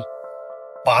literally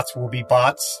bots will be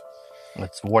bots?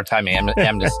 It's wartime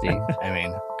amnesty.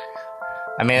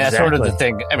 I mean, that's sort of the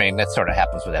thing. I mean, that sort of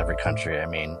happens with every country. I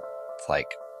mean, it's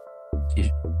like, if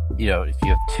you have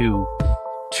two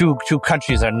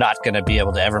countries are not going to be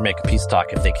able to ever make a peace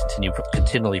talk if they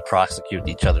continually prosecute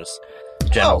each other's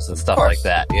generals and stuff like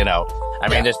that. I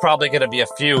mean, there's probably going to be a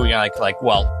few,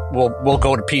 well, we'll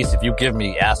go to peace if you give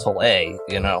me asshole A,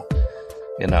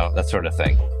 that sort of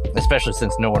thing. Especially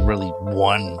since no one really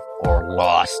won or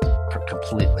lost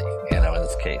completely, in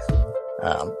this case.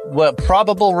 What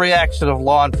probable reaction of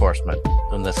law enforcement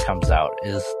when this comes out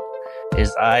is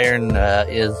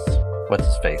what's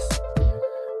his face?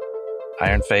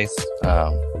 Iron Face?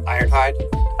 Ironhide?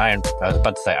 I was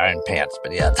about to say Iron Pants,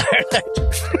 but yeah, it's Ironhide.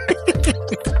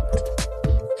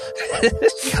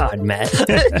 God, Matt.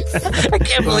 I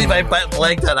can't believe I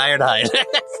blanked on Ironhide.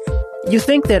 You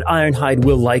think that Ironhide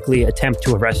will likely attempt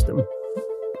to arrest him,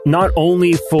 not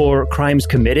only for crimes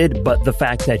committed, but the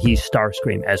fact that he's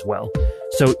Starscream as well.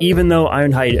 So even though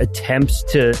Ironhide attempts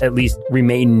to at least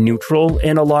remain neutral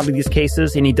in a lot of these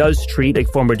cases, and he does treat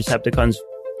former Decepticons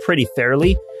pretty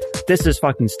fairly, this is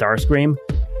fucking Starscream,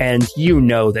 and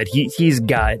that he's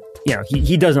got,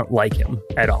 he doesn't like him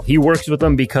at all. He works with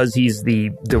him because he's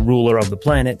the ruler of the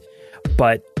planet,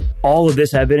 but all of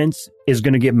this evidence is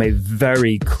going to give him a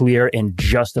very clear and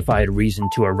justified reason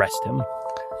to arrest him.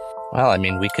 Well, I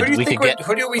mean, who do we think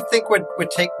would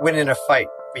win in a fight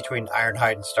between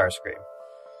Ironhide and Starscream?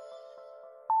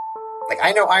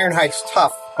 I know Ironhide's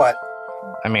tough, but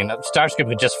I mean, Starscream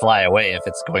could just fly away if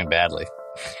it's going badly.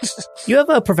 You have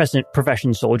a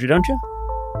profession soldier, don't you?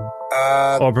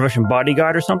 Or a profession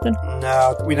bodyguard or something?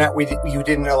 No, you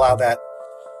didn't allow that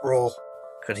rule.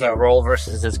 Could he roll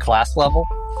versus his class level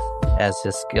as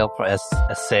his skill, as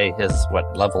say his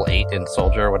level 8 in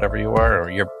soldier or whatever you are, or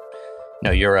you're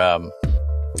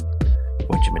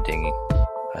whatchamajingy?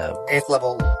 8th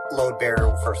level load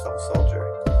bearer, 1st level soldier.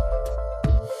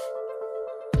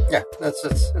 Yeah,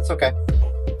 it's okay.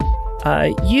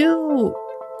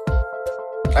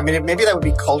 I mean, maybe that would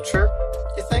be culture,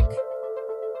 you think?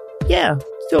 Yeah,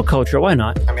 still culture. Why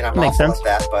not? I mean, I'm Makes awful sense.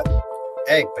 at that, but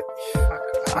hey,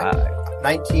 I'm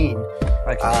 19.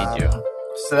 I can aid you.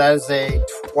 So that is a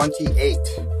 28.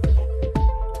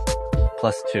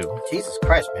 +2. Jesus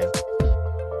Christ, man.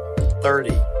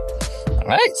 30.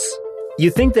 Nice.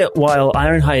 You think that while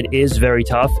Ironhide is very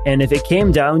tough, and if it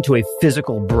came down to a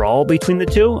physical brawl between the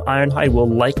two, Ironhide will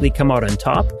likely come out on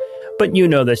top. But you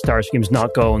know that Starscream's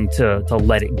not going to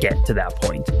let it get to that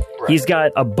point. Right. He's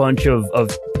got a bunch of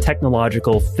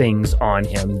technological things on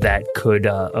him that could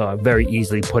very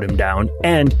easily put him down.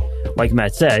 And like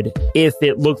Matt said, if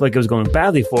it looked like it was going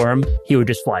badly for him, he would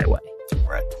just fly away.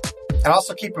 Right. And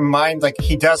also keep in mind, like,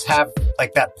 he does have,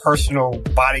 like, that personal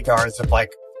bodyguards of,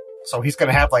 like, so he's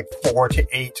going to have, like, 4 to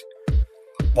 8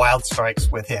 wild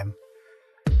strikes with him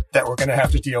that we're going to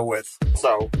have to deal with.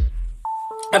 So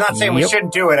I'm not saying we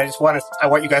shouldn't do it. I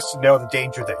want you guys to know the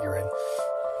danger that you're in.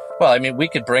 Well, I mean, we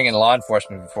could bring in law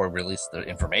enforcement before we release the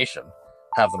information.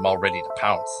 Have them all ready to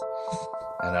pounce.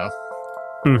 You know?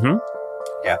 Mm-hmm.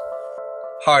 Yeah.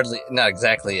 Hardly, not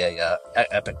exactly a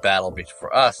epic battle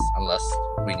for us, unless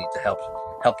we need to help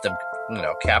them,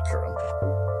 capture them,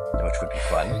 which would be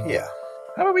fun. Yeah.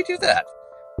 How about we do that?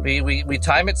 We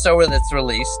time it so that it's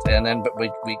released, and then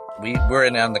we're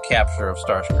in on the capture of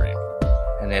Starscream.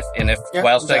 And if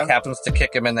Wildstrike happens to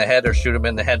kick him in the head or shoot him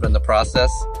in the head in the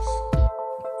process,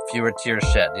 fewer tears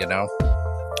shed, you know?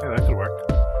 Yeah, that could work.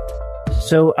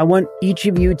 So I want each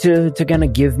of you to kind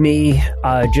of give me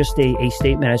just a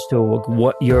statement as to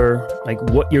what you're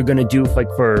going to do for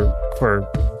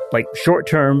short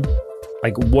term,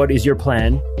 like what is your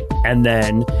plan, and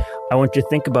then I want you to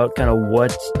think about kind of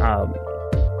what.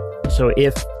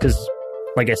 Because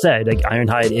like I said, like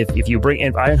Ironhide, if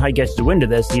Ironhide gets to wind of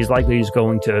this, he's likely just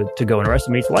going to go and arrest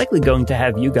him. He's likely going to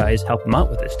have you guys help him out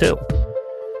with this too.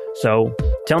 So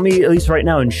tell me, at least right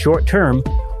now in short term,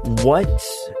 what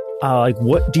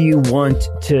do you want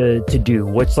to do?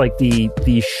 What's like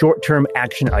the short-term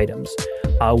action items?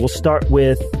 We'll start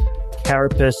with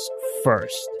Carapace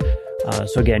first.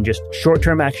 So again, just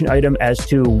short-term action item as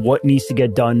to what needs to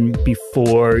get done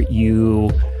before you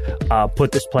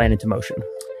put this plan into motion.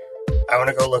 I want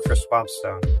to go look for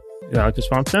Swampstone. You want the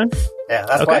Swampstone? Yeah,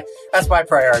 that's my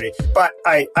priority. But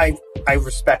I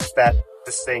respect that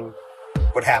this thing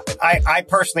would happen. I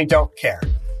personally don't care.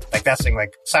 Like, that's the thing.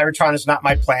 Like, Cybertron is not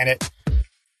my planet.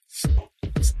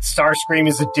 Starscream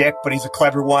is a dick, but he's a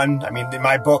clever one. I mean, in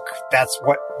my book, that's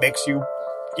what makes you,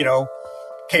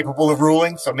 capable of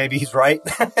ruling. So maybe he's right,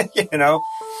 But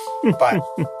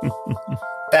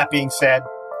that being said,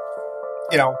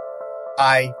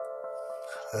 I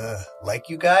like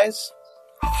you guys.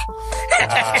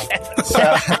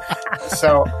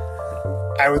 So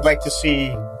I would like to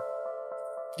see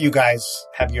you guys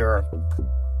have your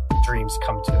dreams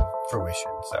come to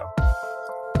fruition. So,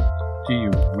 do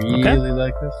you really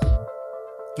like this?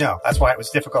 No, that's why it was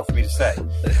difficult for me to say.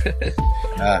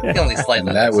 Only slightly.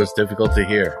 And that was difficult to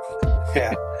hear.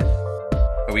 Yeah.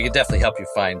 But we could definitely help you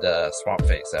find Swamp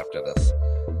Face after this.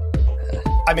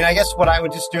 I mean, I guess what I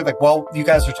would just do, while you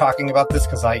guys are talking about this,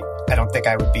 because I don't think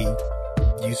I would be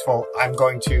useful, I'm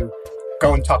going to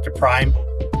go and talk to Prime,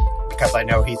 because I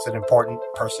know he's an important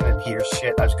person and hears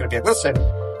shit. I'm just going to be like, listen,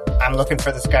 I'm looking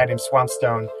for this guy named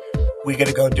Swampstone. We got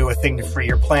to go do a thing to free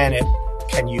your planet.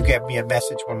 Can you give me a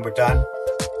message when we're done?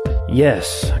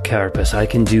 Yes, Carapace, I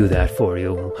can do that for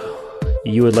you.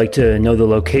 You would like to know the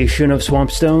location of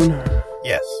Swampstone?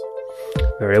 Yes.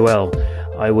 Very well.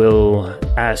 I will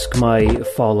ask my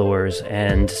followers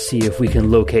and see if we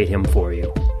can locate him for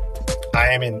you. I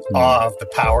am in awe of the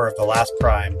power of the last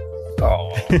Prime.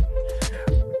 Oh.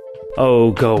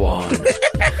 Oh, go on.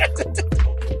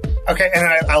 Okay, and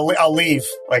then I'll leave.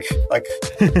 Like,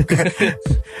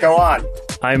 go on.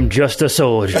 I'm just a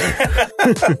soldier.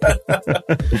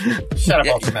 Shut up,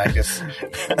 Ultra Magnus.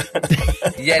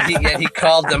 Yet he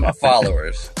called them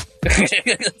followers.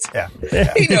 Yeah.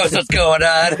 He knows what's going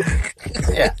on.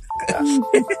 Yeah.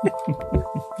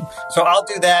 So I'll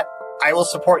do that. I will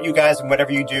support you guys in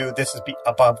whatever you do. This is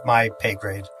above my pay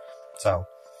grade. So,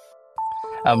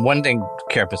 one thing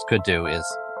Carapace could do is,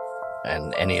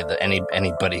 and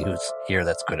anybody who's here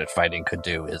that's good at fighting could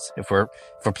do, is if we're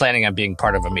planning on being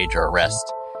part of a major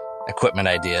arrest, equipment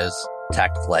ideas,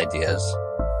 tactical ideas,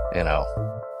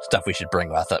 stuff we should bring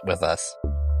with us,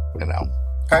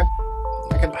 Okay.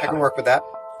 I can work with that.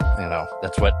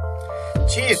 That's what.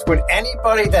 Geez, would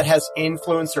anybody that has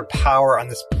influence or power on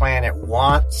this planet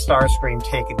want Starscream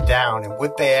taken down? And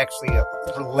would they actually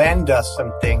lend us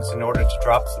some things in order to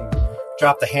drop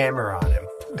the hammer on him?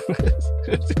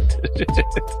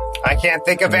 I can't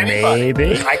think of anybody.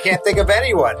 Maybe. I can't think of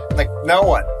anyone. Like, no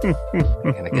one.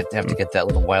 We're gonna have to get that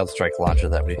little Wild Strike launcher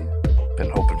that we've been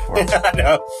hoping for. I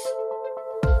know.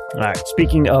 All right.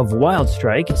 Speaking of Wild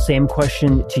Strike, same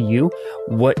question to you.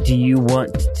 What do you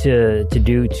want to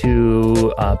do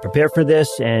to prepare for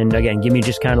this? And again, give me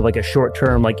just kind of like a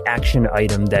short-term like action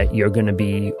item that you're going to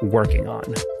be working on.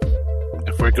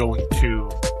 If we're going to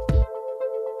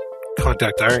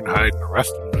contact Ironhide and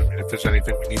arrest him, I mean, if there's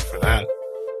anything we need for that,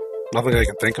 nothing I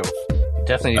can think of. You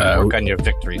definitely need to work on your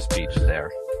victory speech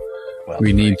there.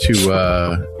 We need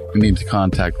to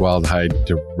contact Wildhide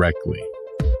directly.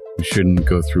 We shouldn't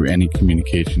go through any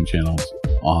communication channels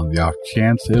on the off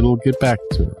chance it'll get back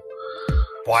to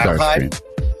Wildhide?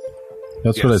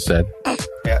 That's what I said.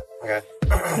 Yeah, okay.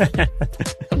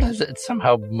 Sometimes it's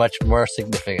somehow much more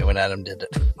significant when Adam did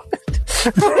it.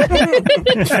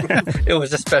 It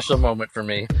was a special moment for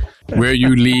me. Where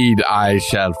you lead, I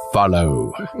shall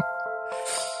follow.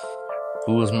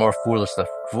 Who is more foolish? The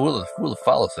fool that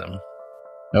follows him.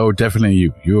 Oh, definitely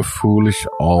you. You're foolish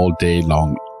all day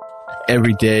long.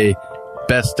 Every day,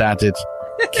 best at it.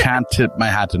 Can't tip my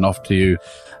hat enough to you.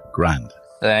 Grand.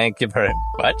 Thank you very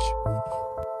much.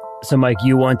 So, Mike,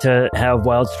 you want to have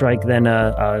Wild Strike then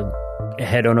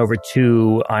head on over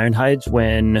to Ironhides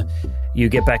when you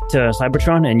get back to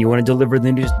Cybertron, and you want to deliver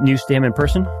the news to him in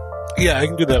person? Yeah, I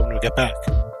can do that when we get back.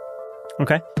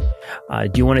 Okay.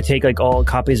 Do you want to take like all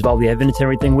copies of all the evidence and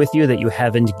everything with you that you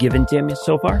haven't given to him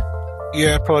so far?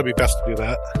 Yeah, it'd probably be best to do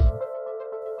that.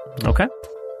 Okay.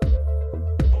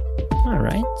 All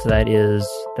right. So that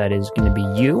is going to be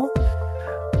you.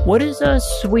 What is a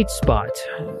Sweet Spot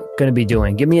going to be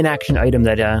doing? Give me an action item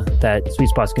that Sweet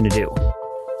Spot's going to do.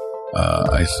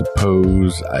 I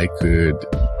suppose I could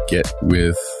get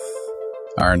with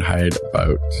Ironhide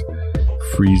about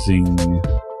freezing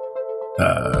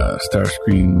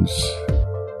Starscream's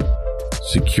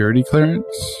security clearance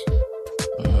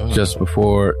just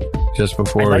before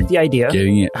I like the idea.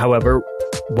 Getting it. However,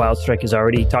 Wild Strike is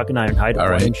already talking to Ironhide. All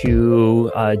Why right. don't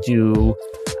you do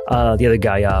the other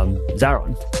guy,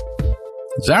 Zaron?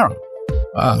 Zaron.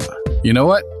 You know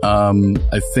what?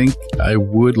 I think I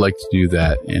would like to do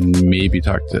that and maybe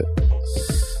talk to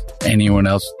anyone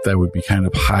else that would be kind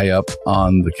of high up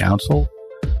on the council.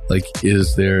 Like,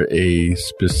 is there a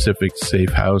specific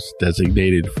safe house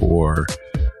designated for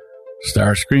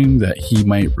Starscream that he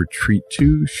might retreat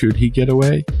to should he get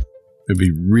away? It'd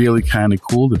be really kind of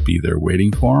cool to be there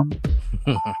waiting for him.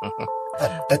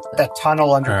 That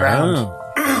tunnel underground.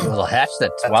 The little hatch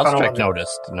that Wild Strike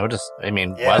noticed. Wild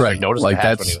Strike noticed Like the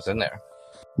hatch when that's- he was in there.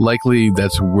 Likely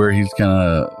that's where he's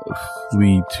gonna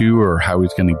flee to or how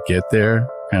he's gonna get there,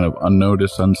 kind of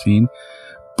unnoticed, unseen.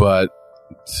 But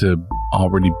to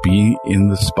already be in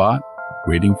the spot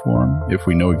waiting for him, if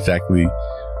we know exactly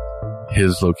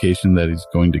his location that he's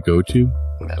going to go to,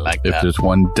 I like if that. there's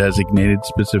one designated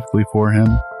specifically for him.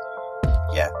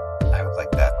 Yeah, I would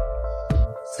like that.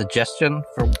 Suggestion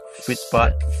for Sweet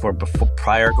Spot before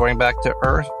prior going back to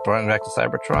Earth, going back to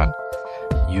Cybertron.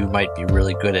 You might be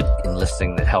really good at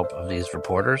enlisting the help of these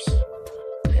reporters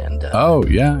and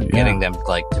getting them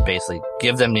to basically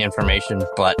give them the information,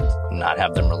 but not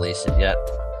have them release it yet.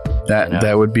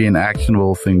 That would be an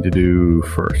actionable thing to do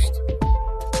first.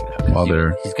 While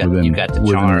they're you got the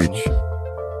within charm. reach.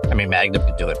 I mean, Magnum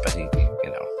could do it, but he.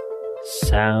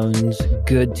 Sounds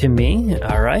good to me.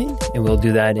 All right. And we'll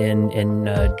do that in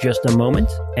just a moment.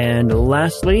 And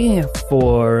lastly,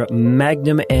 for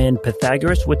Magnum and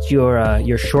Pythagoras, what's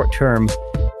your short-term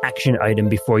action item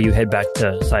before you head back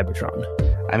to Cybertron?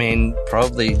 I mean,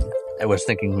 probably I was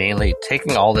thinking mainly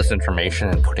taking all this information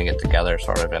and putting it together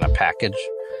sort of in a package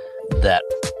that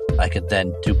I could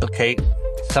then duplicate.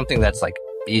 Something that's like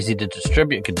easy to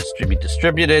distribute, could be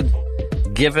distributed,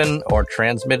 given or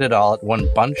transmitted all at one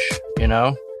bunch,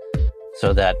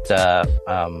 so that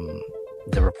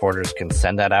the reporters can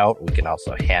send that out. We can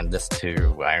also hand this to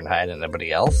Ironhide and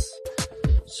everybody else.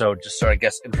 So just sort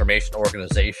of information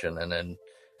organization and then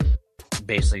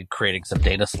basically creating some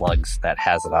data slugs that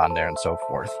has it on there and so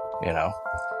forth.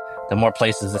 The more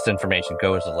places this information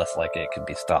goes, the less likely it can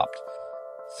be stopped.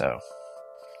 So,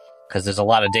 because there's a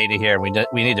lot of data here, we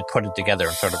need to put it together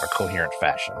in sort of a coherent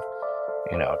fashion.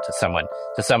 To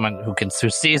someone who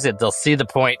sees it, they'll see the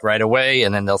point right away,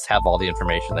 and then they'll have all the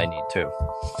information they need too.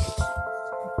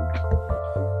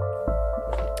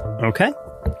 Okay.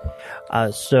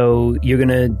 So you're going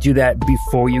to do that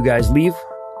before you guys leave?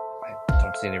 I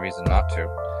don't see any reason not to.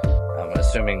 I'm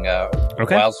assuming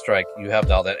Wild Strike, you have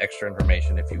all that extra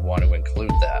information if you want to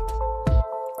include that.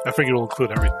 I figure we'll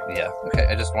include everything. Yeah. Okay.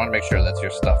 I just want to make sure that's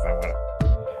your stuff. I want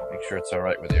to make sure it's all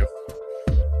right with you.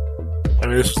 I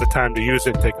mean, this is the time to use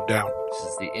it and take them down. This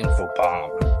is the info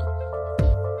bomb.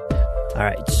 All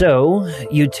right, so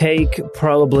you take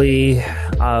probably.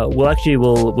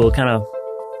 We'll kind of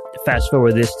fast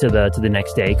forward this to the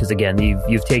next day because again,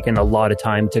 you've taken a lot of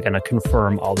time to kind of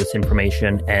confirm all this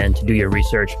information and to do your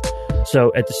research.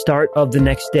 So at the start of the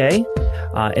next day,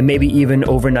 and maybe even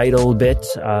overnight a little bit,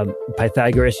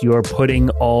 Pythagoras, you're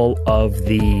putting all of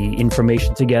the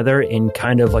information together in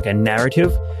kind of like a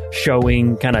narrative,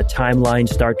 showing kind of timeline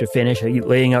start to finish,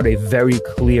 laying out a very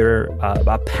clear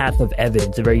a path of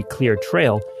evidence, a very clear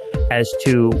trail as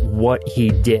to what he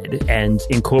did and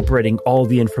incorporating all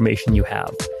the information you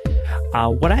have.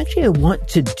 What actually I want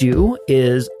to do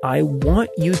is I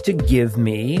want you to give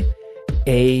me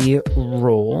a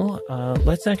roll.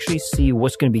 Let's actually see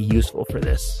what's going to be useful for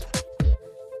this.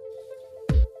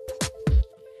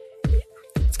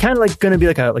 It's kind of like going to be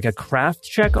like a craft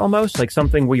check almost, like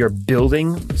something where you're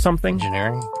building something.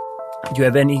 Engineering? Do you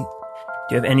have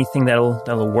anything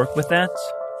that'll work with that?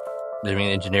 I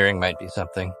mean, engineering might be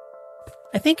something.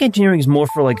 I think engineering is more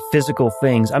for like physical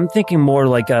things. I'm thinking more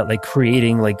like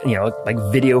creating like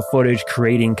video footage,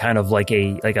 creating kind of like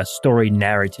a story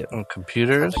narrative. And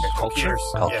computers? Like Culture?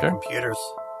 Yeah, computers.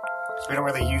 So we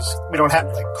don't have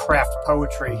like craft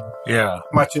poetry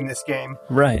much in this game.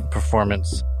 Right.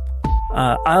 Performance.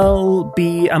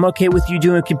 I'm okay with you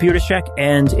doing a computer check,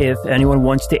 and if anyone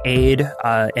wants to aid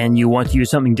and you want to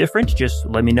use something different, just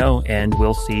let me know and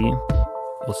we'll see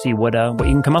what you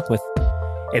can come up with.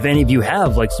 If any of you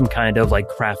have like some kind of like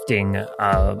crafting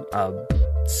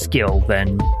skill,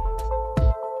 then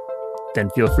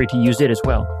feel free to use it as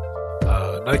well.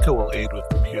 Nika will aid with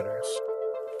computers.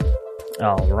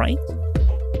 All right.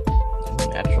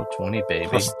 Natural 20, baby.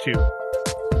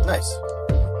 +2. Nice.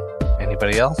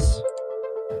 Anybody else?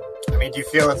 I mean, do you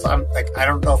feel I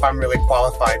don't know if I'm really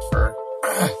qualified for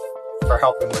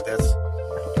helping with this.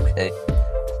 Okay.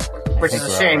 Which is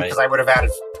a shame because I would have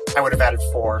added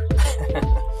 4.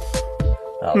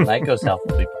 Well, Niko's help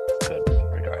will be good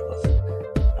regardless.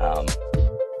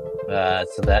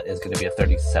 So that is going to be a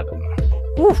 37.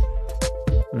 Woo.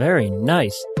 Very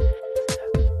nice.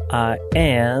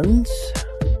 And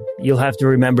you'll have to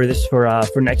remember this for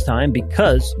next time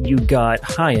because you got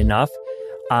high enough.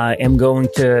 I am going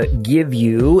to give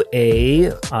you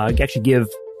give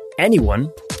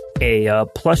anyone a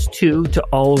 +2 to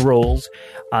all rolls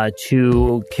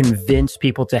to convince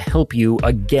people to help you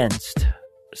against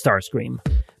Starscream,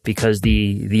 because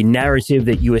the narrative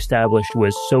that you established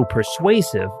was so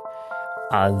persuasive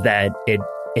that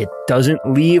it doesn't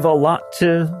leave a lot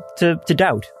to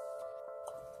doubt.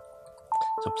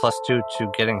 So +2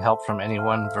 to getting help from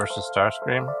anyone versus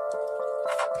Starscream.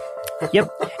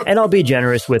 Yep, and I'll be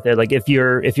generous with it. Like if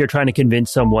you're trying to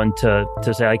convince someone to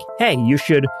say like, hey, you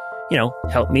should,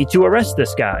 help me to arrest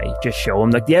this guy. Just show them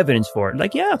like the evidence for it.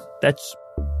 Like, yeah, that's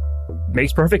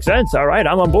makes perfect sense. All right,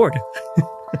 I'm on board. All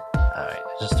right,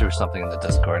 I just threw something in the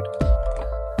Discord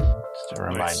just to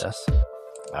remind us.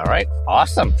 All right,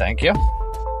 awesome. Thank you.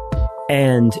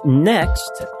 And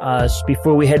next,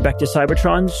 before we head back to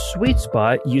Cybertron's sweet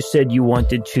spot, you said you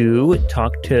wanted to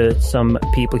talk to some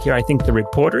people here, I think the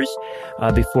reporters,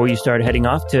 before you started heading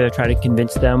off to try to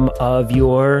convince them of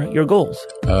your goals.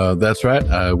 That's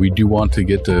right. We do want to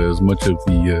get as much of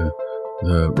the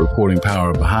reporting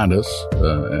power behind us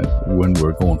when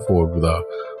we're going forward with our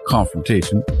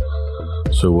confrontation.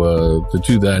 So the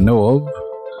two that I know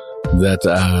of that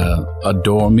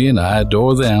adore me and I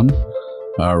adore them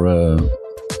are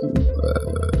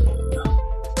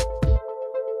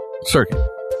Circuit.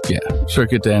 Yeah,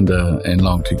 Circuit and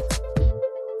Longtooth.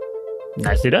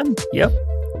 Nicely done. Yep.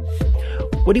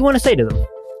 What do you want to say to them?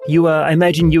 I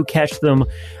imagine you catch them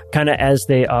kind of as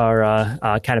they are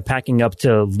kind of packing up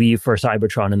to leave for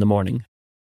Cybertron in the morning.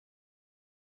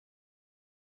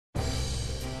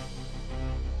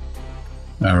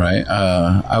 All right.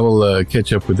 I will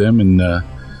catch up with them and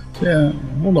yeah,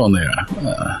 hold on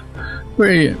there.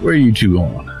 Where are you two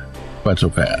going? Quite so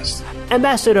fast.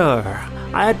 Ambassador,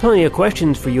 I had plenty of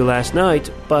questions for you last night,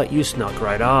 but you snuck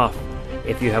right off.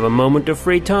 If you have a moment of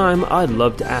free time, I'd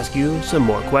love to ask you some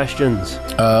more questions.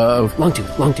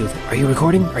 Longtooth, are you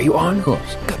recording? Are you on? Of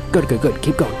course. Good.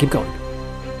 Keep going.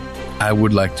 I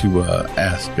would like to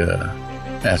ask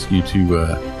you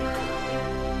to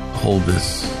hold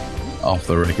this off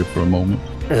the record for a moment.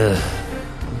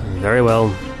 Very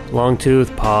well.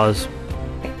 Longtooth, pause.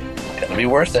 Gonna be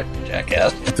worth it,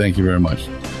 jackass. Thank you very much.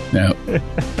 Now,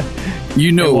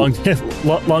 you know...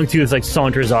 Longtooth like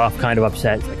saunters off, kind of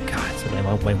upset. It's like, God,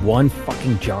 it's my one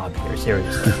fucking job here,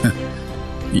 seriously.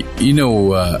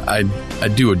 I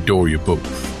do adore you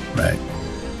both, right?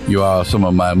 You are some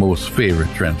of my most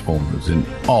favorite Transformers in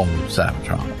all of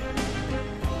Cybertron.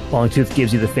 Longtooth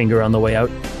gives you the finger on the way out.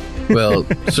 Well,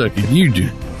 Circuit, you do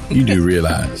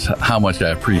realize how much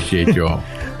I appreciate your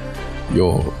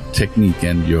technique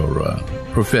and your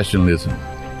professionalism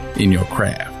in your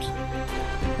craft.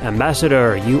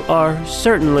 Ambassador, you are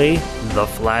certainly the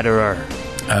flatterer.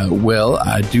 Well,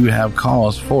 I do have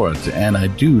cause for it, and I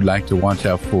do like to watch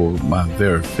out for my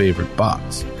very favorite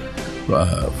bots.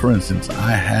 For instance,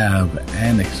 I have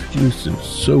an exclusive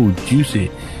so juicy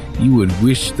you would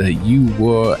wish that you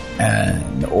were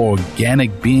an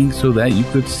organic being so that you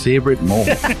could savor it more.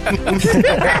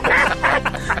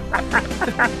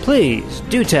 Please,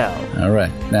 do tell. All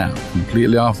right, now,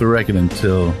 completely off the record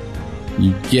until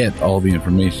you get all the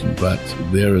information, but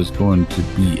there is going to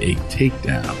be a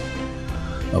takedown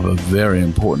of a very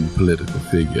important political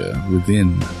figure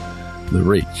within the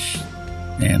Reach,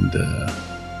 and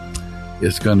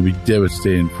it's going to be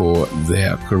devastating for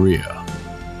their career.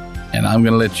 And I'm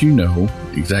going to let you know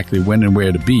exactly when and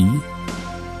where to be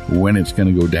when it's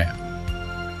going to go down.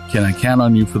 Can I count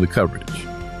on you for the coverage?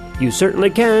 You certainly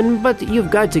can, but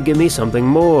you've got to give me something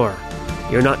more.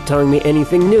 You're not telling me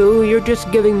anything new, you're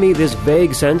just giving me this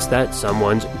vague sense that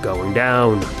someone's going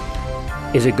down.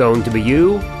 Is it going to be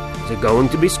you? Is it going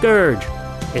to be Scourge?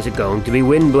 Is it going to be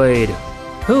Windblade?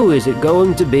 Who is it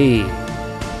going to be?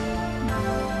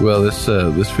 Well, this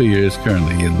figure is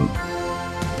currently in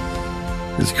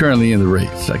the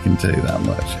race, I can tell you that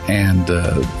much. And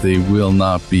they will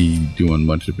not be doing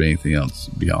much of anything else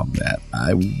beyond that.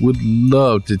 I would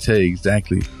love to tell you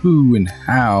exactly who and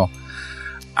how.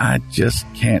 I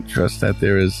just can't trust that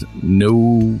there is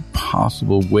no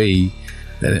possible way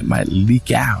that it might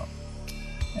leak out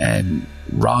and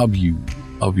rob you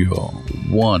of your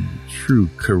one true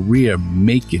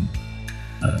career-making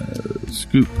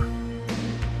scoop.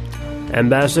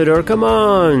 Ambassador, come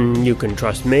on. You can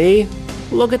trust me.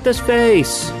 Look at this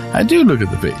face. I do look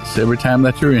at the face every time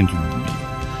that you're interviewing me.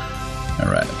 All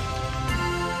right.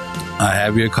 I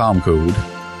have your comm code.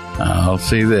 I'll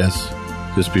say this.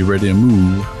 Just be ready to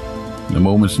move in a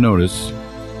moment's notice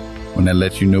when I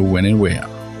let you know when and where.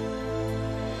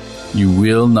 You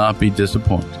will not be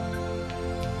disappointed.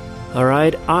 All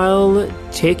right, I'll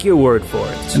take your word for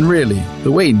it. And really,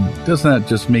 the waiting, doesn't that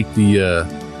just make the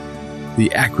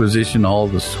acquisition all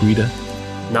the sweeter?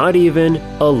 Not even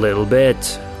a little bit.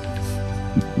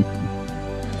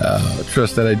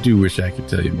 Trust that I do wish I could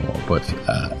tell you more, but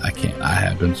I can't. I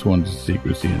have been sworn to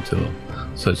secrecy until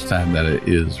such time that it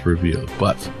is revealed.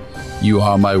 But you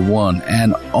are my one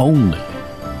and only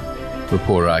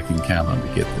reporter I can count on to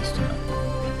get this done.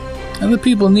 And the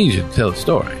people need you to tell the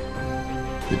story.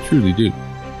 They truly do.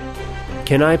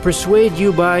 Can I persuade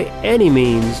you by any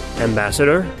means,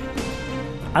 Ambassador?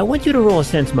 I want you to roll a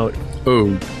sense motive.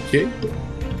 Okay.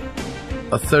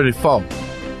 A 34.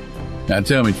 Now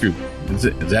tell me the truth. Is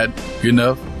that good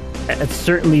enough? It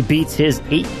certainly beats his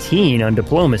 18 on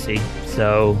diplomacy.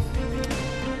 So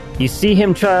you see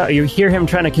him you hear him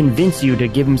trying to convince you to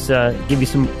give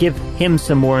him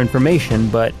some more information,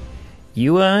 but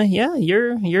you're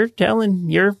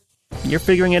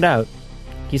figuring it out.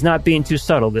 He's not being too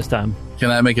subtle this time. Can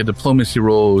I make a diplomacy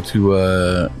roll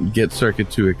to get Circuit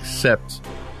to accept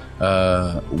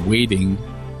waiting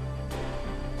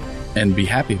and be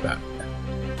happy about it?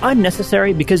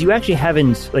 Unnecessary, because you actually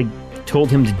haven't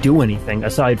told him to do anything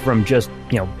aside from just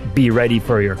be ready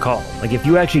for your call. If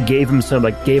you actually gave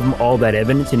him all that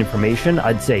evidence and information,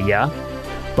 I'd say yeah,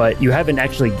 but you haven't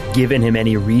actually given him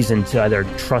any reason to either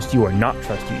trust you or not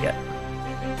trust you yet.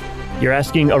 You're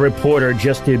asking a reporter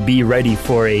just to be ready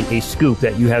for a scoop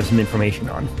that you have some information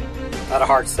on. Not a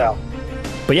hard sell.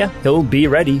 But yeah, he'll be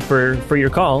ready for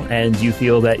your call, and you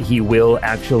feel that he will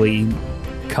actually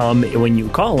come when you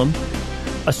call him,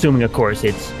 assuming, of course,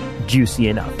 it's juicy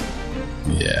enough.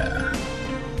 Yeah.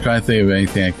 I'm trying to think of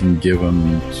anything I can give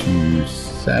him to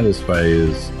satisfy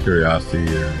his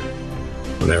curiosity or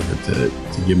whatever, to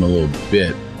give him a little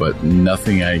bit, but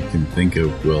nothing I can think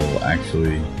of will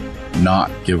actually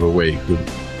not give away who.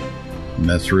 And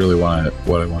that's really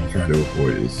what I want to try to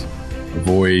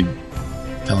avoid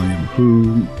telling him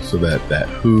who, so that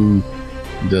who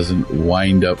doesn't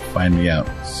wind up finding out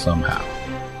somehow.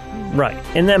 Right.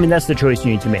 And that's the choice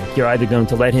you need to make. You're either going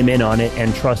to let him in on it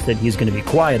and trust that he's going to be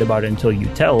quiet about it until you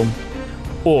tell him,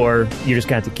 or you're just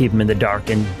going to have to keep him in the dark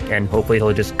and hopefully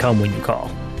he'll just come when you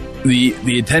call.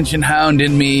 The attention hound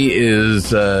in me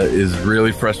is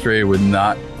really frustrated with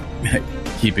not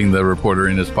keeping the reporter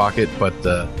in his pocket, but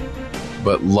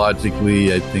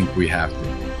logically I think we have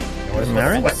to.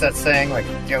 What's that saying?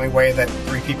 The only way that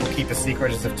 3 people keep a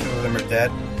secret is if 2 of them are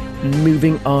dead?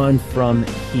 Moving on from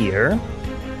here.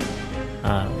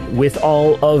 With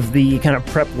all of the kind of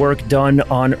prep work done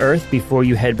on Earth before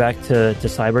you head back to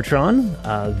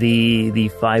Cybertron, the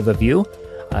five of you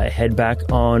head back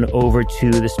on over to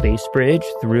the space bridge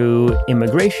through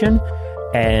immigration,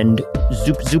 and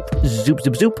zoop, zoop, zoop,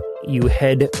 zoop, zoop, you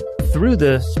head through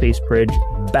the space bridge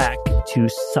back to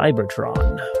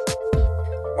Cybertron.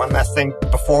 One last thing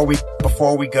before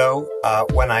we go,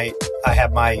 when I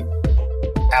have my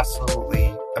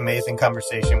absolutely amazing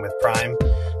conversation with Prime,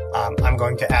 I'm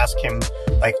going to ask him,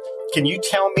 like, can you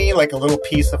tell me like a little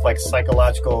piece of like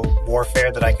psychological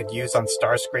warfare that I could use on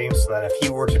Starscream so that if he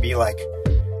were to be like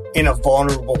in a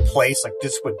vulnerable place, like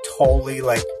this would totally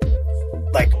like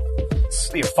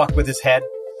fuck with his head?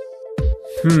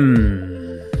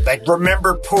 Like,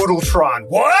 remember Poodletron?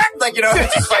 What? Like,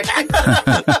 it's just like,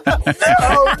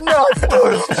 no, not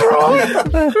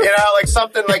Poodletron. Like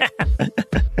something like.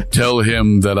 Tell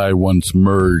him that I once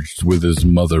merged with his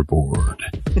motherboard.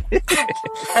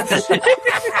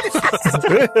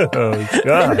 Oh,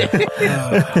 God.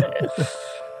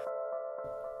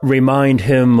 Remind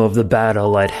him of the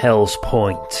battle at Hell's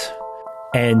Point.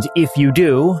 And if you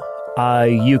do,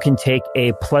 you can take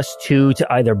a +2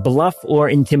 to either bluff or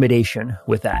intimidation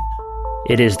with that.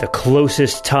 It is the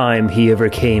closest time he ever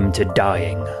came to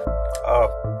dying. Oh.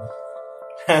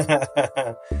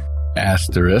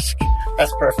 Asterisk.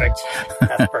 That's perfect.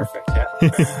 Yeah.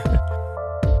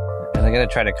 Are they going to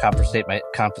try to confiscate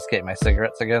my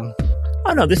cigarettes again?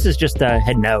 Oh, no, this is just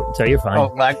heading out, so you're fine.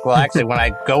 Oh, well, actually, when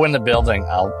I go in the building,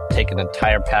 I'll take an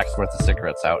entire pack's worth of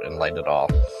cigarettes out and light it all.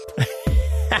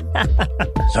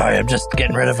 Sorry, I'm just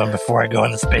getting rid of them before I go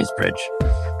on the space bridge.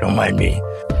 Don't mind me.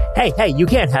 Hey, you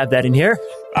can't have that in here.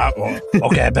 Well,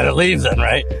 okay, I better leave then,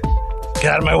 right?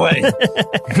 Get out of my way.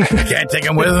 Can't take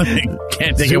him with me.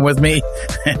 Can't take him with me.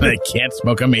 And I can't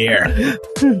smoke him here.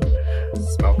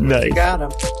 Smoke him. Nice. You got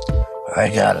him. I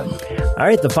got him. All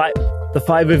right, the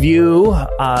five of you,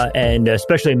 and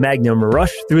especially Magnum,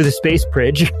 rush through the space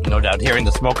bridge. No doubt hearing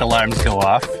the smoke alarms go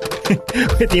off.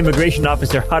 With the immigration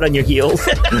officer hot on your heels.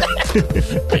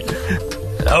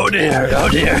 Oh dear.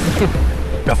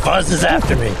 The fuzz is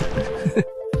after me.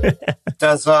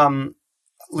 Does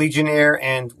Legionnaire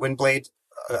and Windblade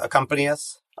accompany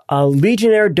us?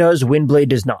 Legionnaire does, Windblade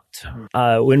does not.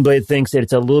 Windblade thinks that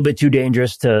it's a little bit too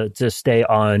dangerous to stay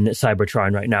on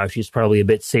Cybertron right now. She's probably a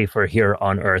bit safer here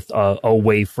on Earth,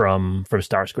 away from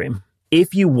Starscream.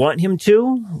 If you want him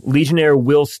to, Legionnaire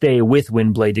will stay with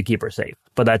Windblade to keep her safe,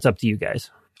 but that's up to you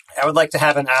guys. I would like to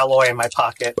have an alloy in my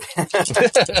pocket.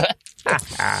 That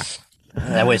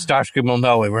way Starscream will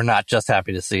know we're not just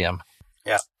happy to see him.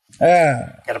 Yeah.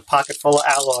 Got a pocket full of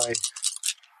alloy.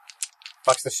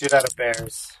 Fucks the shit out of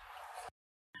bears.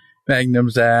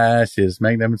 Magnum's ashes.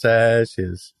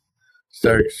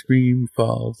 Starscream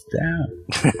falls down.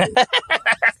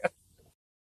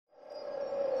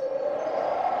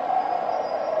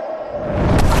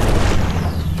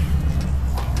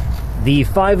 The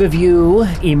five of you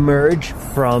emerge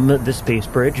from the space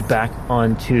bridge back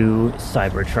onto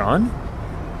Cybertron,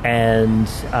 and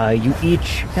you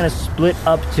each kind of split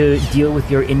up to deal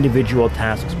with your individual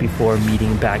tasks before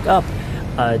meeting back up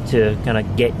to kind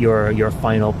of get your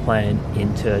final plan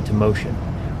into motion.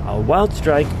 Wild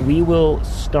Strike, we will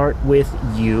start with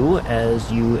you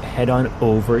as you head on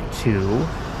over to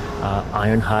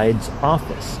Ironhide's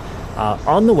office.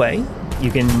 On the way, you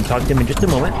can talk to him in just a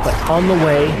moment, but on the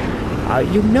way,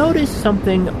 you notice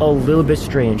something a little bit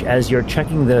strange as you're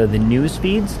checking the news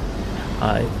feeds.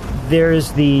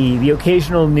 There's the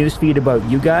occasional news feed about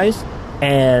you guys,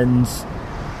 and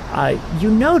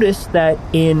you notice that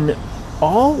in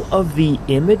all of the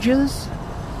images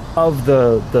of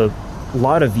the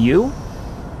lot of you,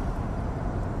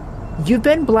 you've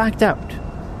been blacked out.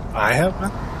 I have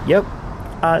been? Yep.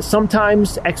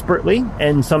 Sometimes expertly,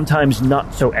 and sometimes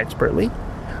not so expertly.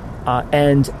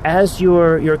 And as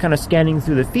you're kind of scanning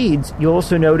through the feeds, you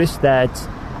also notice that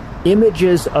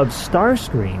images of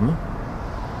Starscream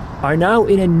are now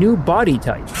in a new body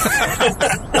type.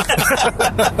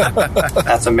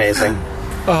 That's amazing.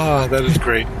 Oh, that is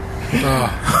great.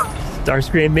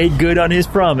 Starscream made good on his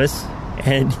promise,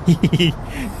 and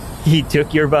he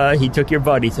took your body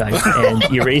type and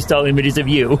erased all images of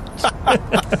you.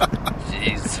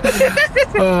 Jeez.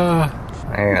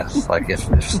 Yeah, it's like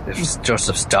if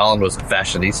Joseph Stalin was a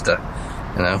fashionista,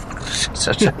 you know.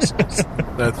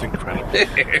 That's incredible.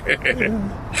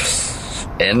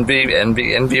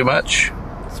 Envy much.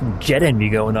 Some jet envy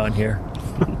going on here.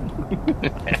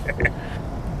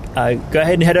 Go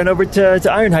ahead and head on over to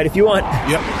Ironhide if you want.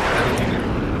 Yep.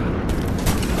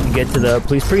 You get to the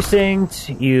police precinct,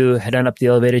 you head on up the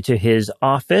elevator to his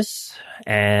office,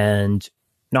 and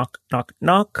knock, knock,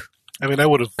 knock. I mean, I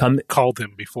would have called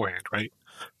him beforehand, right?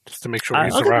 Just to make sure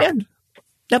he's around. Yeah.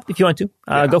 Yep, if you want to.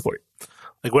 Go for it.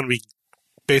 Like when we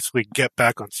basically get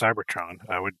back on Cybertron,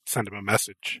 I would send him a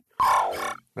message.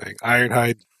 Like,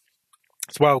 Ironhide,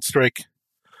 it's Wild Strike.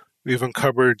 We've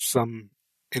uncovered some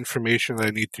information that I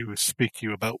need to speak to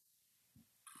you about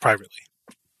privately.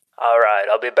 All right,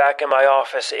 I'll be back in my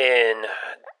office in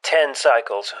 10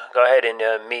 cycles. Go ahead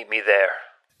and meet me there.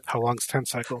 How long's 10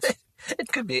 cycles? It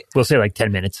could be. We'll say like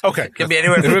 10 minutes. Okay. It could be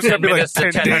anywhere from 10 minutes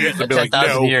like 10 to days,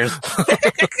 10,000 years.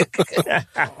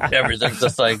 Everything's a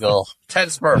cycle. 10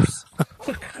 Smurfs.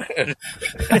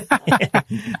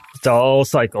 It's all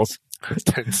cycles.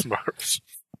 10 Smurfs.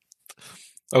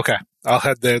 Okay. I'll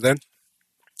head there then.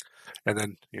 And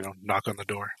then, knock on the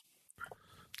door.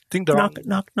 Ding dong. Knock,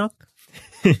 knock, knock.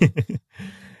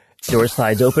 Door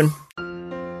slides open.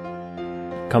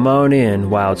 Come on in,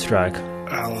 Wild Strike.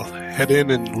 I'll head in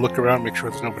and look around, make sure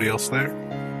there's nobody else there.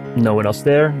 No one else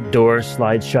there. Door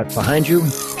slides shut behind you.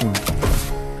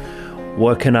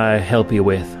 What can I help you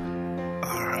with?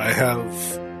 I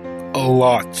have a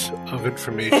lot of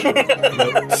information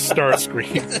about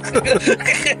Starscream.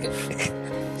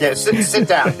 Yeah, sit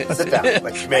down. Sit down.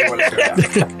 Like, you may want to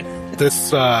sit down.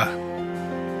 This, I'm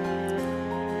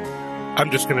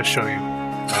just going to show you.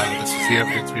 This is the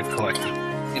evidence we've collected.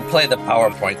 You play the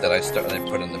PowerPoint that I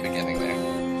put in the beginning there.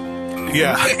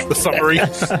 Yeah, the summary.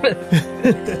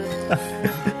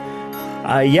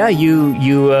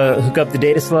 You hook up the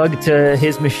data slug to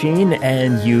his machine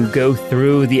and you go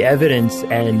through the evidence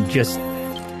and just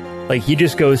like he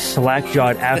just goes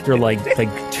slack-jawed after like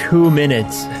 2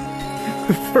 minutes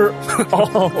for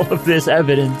all of this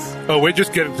evidence. Oh, we're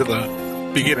just getting to the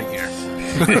beginning here.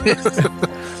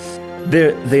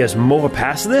 There's more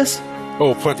past this?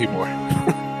 Oh, plenty more.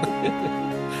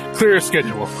 Clear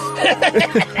schedule.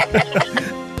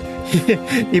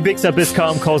 He picks up his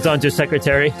comm, calls down to his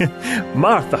secretary.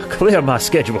 Martha, clear my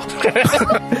schedule.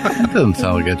 That doesn't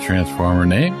sound like a Transformer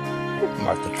name.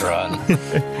 Marthatron.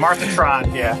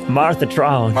 Marthatron, yeah.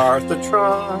 Marthatron.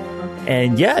 Marthatron.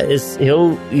 And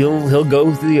he'll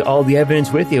go through all the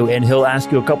evidence with you, and he'll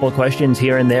ask you a couple of questions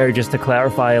here and there just to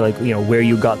clarify, where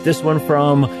you got this one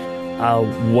from.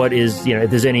 What is, if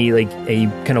there's any a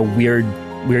kind of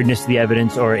weirdness to the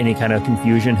evidence or any kind of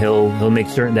confusion, he'll make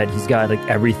certain that he's got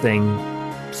everything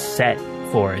set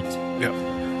for it. Yep.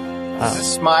 Does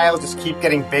his smile just keep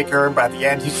getting bigger, and by the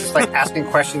end he's just asking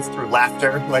questions through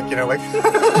laughter, wait,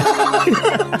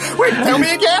 tell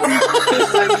me again.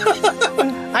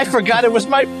 I forgot it was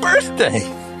my birthday.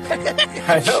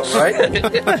 I know, right?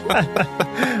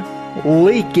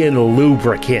 Leaking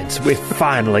lubricants. We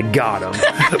finally got him.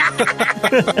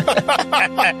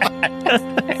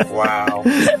 Wow.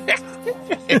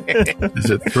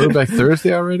 Is it Throwback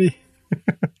Thursday already?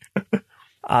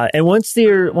 And once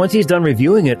he's done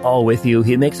reviewing it all with you,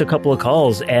 he makes a couple of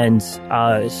calls and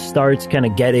starts kind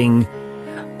of getting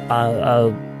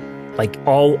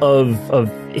all of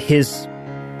his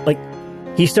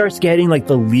he starts getting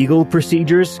the legal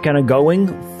procedures kind of going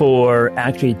for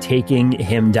actually taking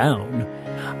him down,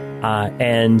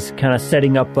 and kind of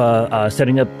setting up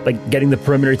getting the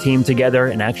perimeter team together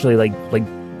and actually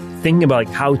thinking about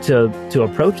how to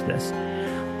approach this.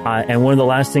 And one of the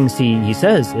last things he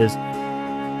says is,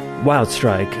 Wild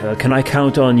Strike, can I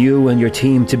count on you and your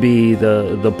team to be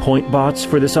the point bots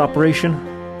for this operation?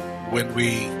 When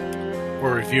we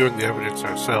were reviewing the evidence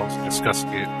ourselves and discussing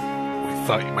it, we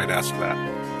thought you might ask that.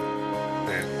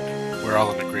 And we're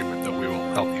all in agreement that we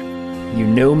will help you. You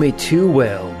know me too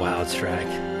well, Wild Strike.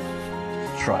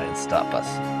 Try and stop us.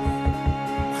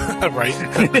 Right?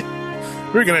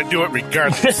 We're going to do it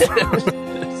regardless.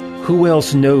 Who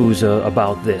else knows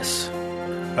about this?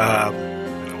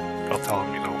 I'll tell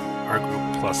him, our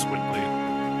group plus Whitley.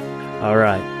 All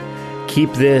right.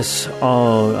 Keep this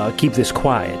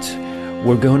quiet.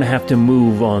 We're going to have to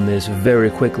move on this very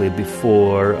quickly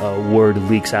before word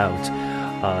leaks out,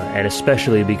 and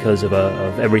especially because of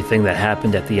everything that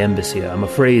happened at the embassy. I'm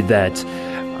afraid that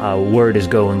word is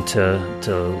going to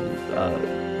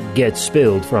get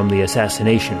spilled from the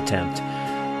assassination attempt.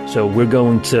 So we're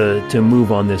going to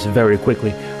move on this very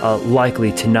quickly,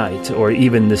 likely tonight or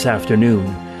even this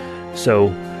afternoon.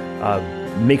 So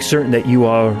make certain that you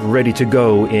are ready to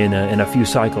go in a few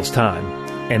cycles' time.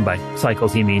 And by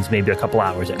cycles, he means maybe a couple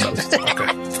hours at most.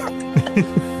 Okay.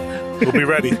 We'll be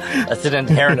ready. That's an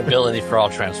inherent ability for all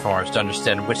Transformers to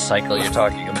understand which cycle you're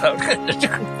talking about.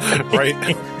 Right?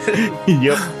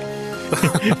 Yep.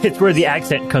 It's where the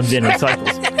accent comes in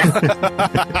cycles.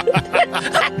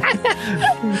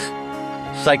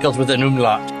 Cycles with an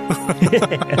umlaut.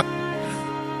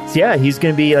 yeah, he's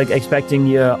going to be like expecting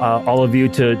you, all of you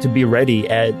to be ready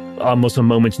at almost a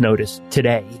moment's notice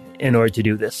today in order to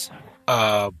do this.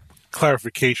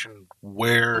 Clarification,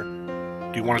 where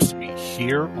do you want us to be,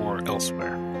 here or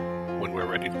elsewhere when we're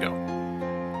ready to go?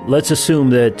 Let's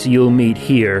assume that you'll meet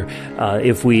here.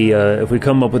 If we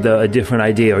come up with a different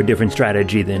idea or a different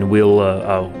strategy, then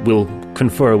we'll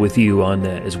confer with you on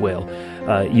that as well.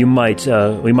 We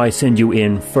might send you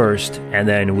in first, and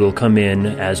then we'll come in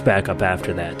as backup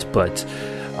after that. But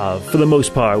for the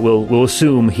most part, we'll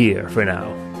assume here for now.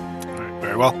 All right,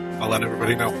 very well. I'll let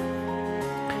everybody know.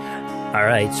 All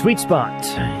right, Sweet Spot.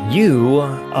 You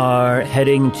are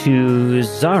heading to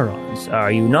Zaron's,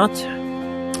 are you not?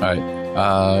 All right.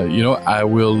 I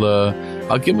will.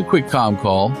 I'll give him a quick comm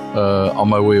call on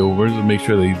my way over to make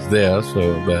sure that he's there,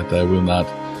 so that I will not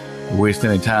waste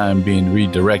any time being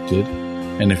redirected.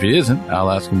 And if he isn't,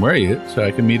 I'll ask him where he is, so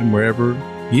I can meet him wherever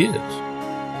he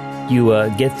is. You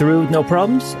get through, no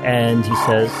problems, and he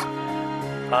says,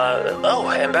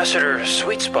 Ambassador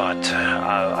Sweet Spot.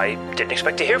 I didn't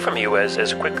expect to hear from you as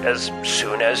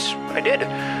soon as I did.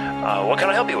 What can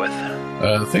I help you with?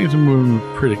 Things are moving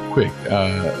pretty quick.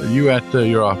 You at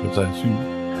your office, I assume?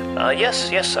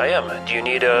 Yes, I am. Do you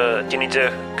need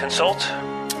to consult?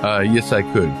 Yes, I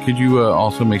could. Could you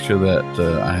also make sure that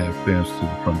I have clearance to the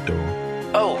front door?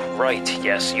 Oh, right.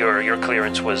 Yes, your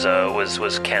clearance was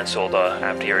canceled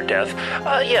after your death.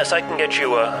 Yes, I can get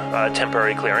you a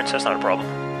temporary clearance. That's not a problem.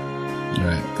 All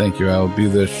right, thank you. I'll be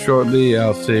there shortly.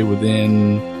 I'll say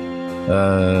within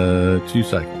 2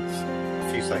 cycles. A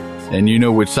few seconds. And you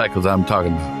know which cycles I'm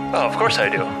talking about. Oh, of course I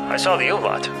do. I saw the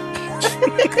umlaut.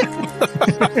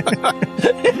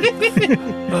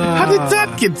 How did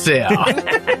that get there?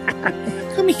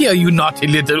 Come here, you naughty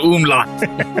little umlaut.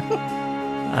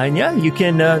 and yeah, you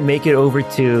can make it over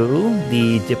to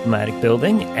the diplomatic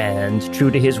building, and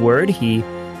true to his word, he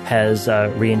has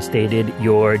reinstated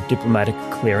your diplomatic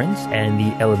clearance, and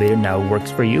the elevator now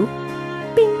works for you.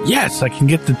 Bing. Yes, I can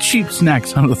get the cheap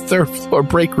snacks on the 3rd floor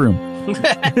break room.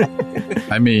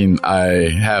 I mean, I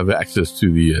have access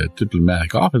to the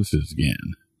diplomatic offices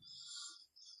again.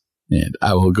 And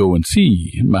I will go and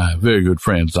see my very good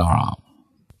friend Zaron.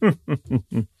 All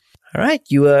right,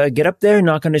 you get up there,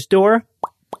 knock on his door.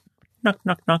 Knock,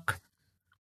 knock, knock.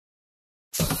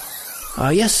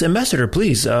 Yes, Ambassador,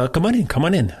 please, come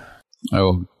on in. I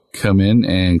will come in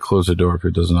and close the door if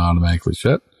it doesn't automatically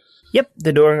shut. Yep,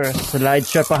 the door slides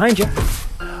shut behind you.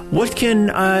 What can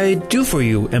I do for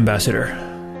you, Ambassador?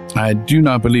 I do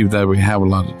not believe that we have a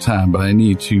lot of time, but I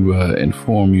need to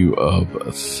inform you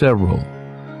of several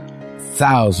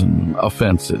thousand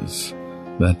offenses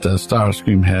that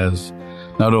Starscream has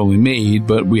not only made,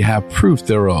 but we have proof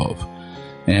thereof,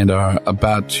 and are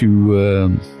about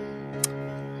to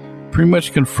pretty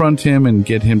much confront him and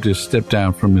get him to step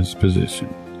down from his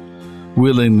position,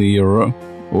 willingly or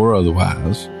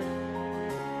otherwise.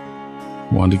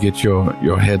 Want to get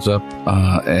your heads up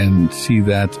and see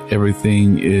that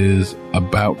everything is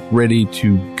about ready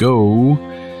to go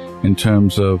in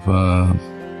terms of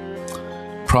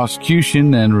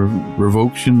prosecution and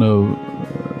revocation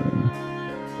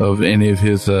of any of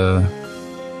his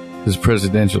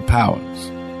presidential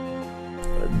powers.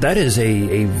 That is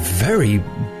a very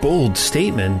bold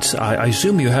statement. I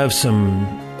assume you have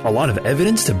a lot of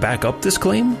evidence to back up this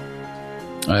claim?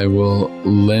 I will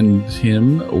lend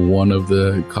him one of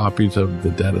the copies of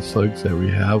the data slugs that we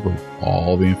have of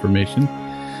all the information.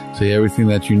 Say everything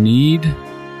that you need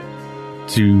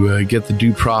to get the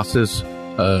due process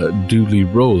duly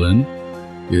rolling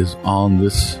is on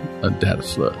this data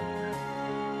slug.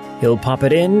 He'll pop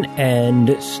it in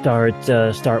and start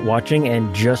watching,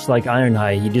 and just like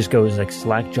Ironhide, he just goes like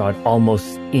slack-jawed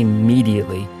almost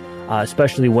immediately.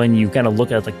 Especially when you kind of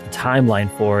look at like the timeline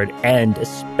for it, and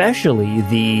especially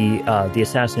the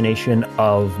assassination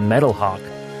of Metalhawk,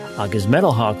 because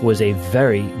Metalhawk was a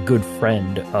very good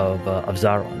friend of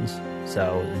Zaron's.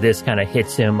 So this kind of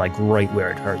hits him like right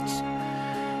where it hurts.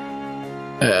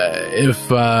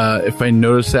 If I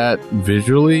notice that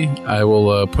visually, I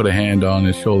will put a hand on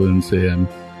his shoulder and say, "I'm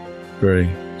very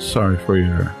sorry for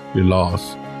your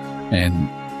loss, and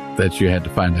that you had to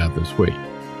find out this way."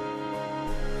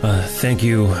 Thank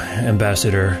you,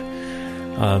 Ambassador.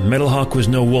 Metalhawk was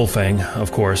no Wolfang,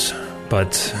 of course,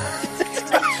 but...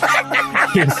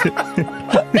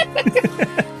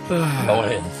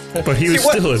 but he was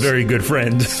still a very good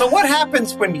friend. So what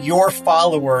happens when your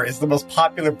follower is the most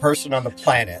popular person on the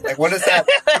planet? Like, what does that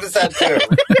do?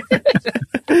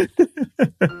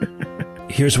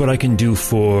 Here's what I can do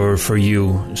for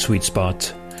you, Sweet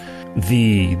Spot.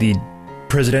 The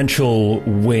presidential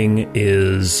wing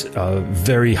is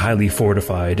very highly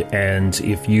fortified, and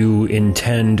if you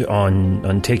intend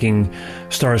on taking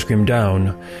Starscream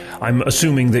down, I'm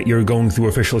assuming that you're going through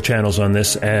official channels on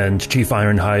this, and Chief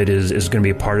Ironhide is going to be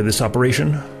a part of this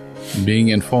operation? Being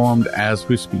informed as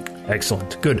we speak.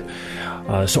 Excellent. Good.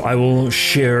 So I will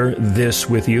share this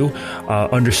with you.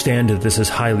 Understand that this is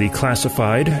highly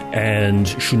classified and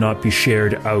should not be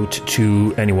shared out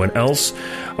to anyone else.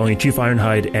 Only Chief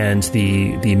Ironhide and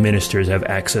the ministers have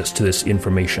access to this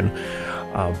information.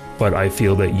 But I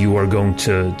feel that you are going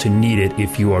to need it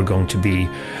if you are going to be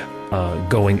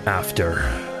going after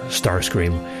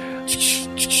Starscream.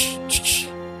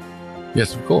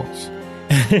 Yes, of course.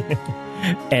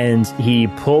 And he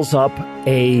pulls up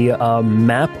a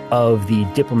map of the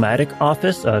diplomatic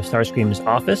office, of Starscream's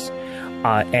office.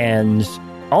 And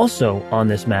also on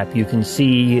this map, you can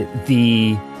see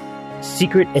the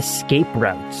secret escape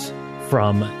routes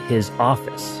from his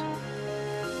office.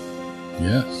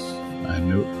 Yes, I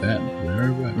note that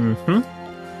very well. Mm-hmm.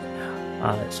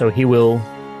 So he will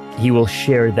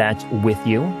share that with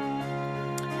you.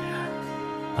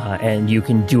 And you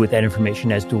can do with that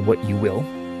information as to what you will.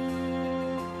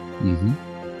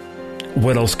 Mm-hmm.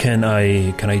 What else can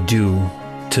I do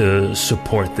to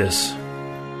support this?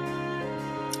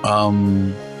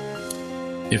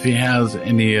 If he has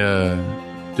any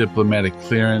diplomatic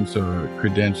clearance or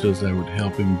credentials that would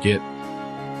help him get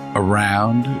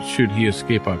around should he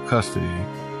escape our custody,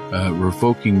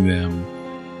 revoking them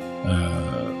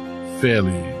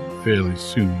fairly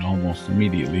soon, almost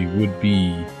immediately, would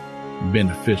be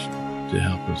beneficial to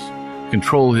help us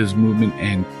control his movement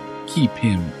and keep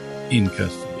him in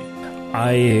custody.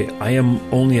 I am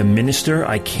only a minister.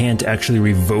 I can't actually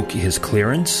revoke his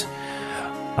clearance.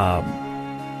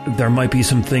 There might be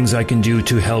some things I can do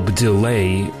to help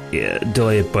delay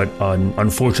it, but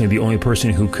unfortunately, the only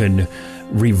person who can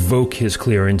revoke his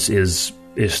clearance is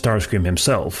Starscream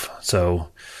himself. So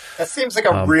that seems like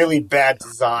a really bad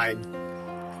design.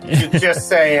 Just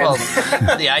saying. Well,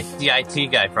 the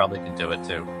IT guy probably could do it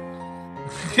too.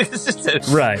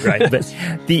 Right. But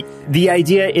the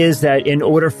idea is that in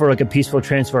order for like a peaceful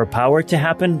transfer of power to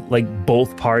happen, like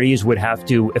both parties would have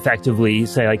to effectively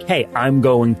say like, "Hey, I'm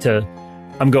going to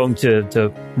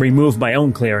remove my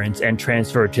own clearance and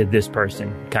transfer to this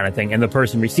person," kind of thing. And the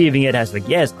person receiving it has like,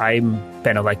 "Yes, I'm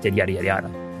been elected," yada yada yada.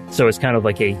 So it's kind of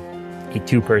like a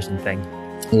two-person thing.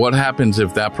 What happens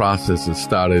if that process is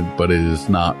started but it is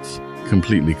not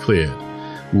completely cleared?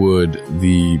 Would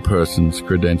the person's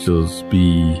credentials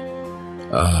be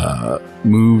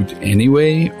moved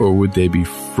anyway, or would they be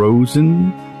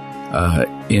frozen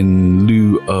in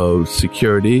lieu of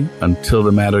security until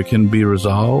the matter can be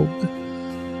resolved?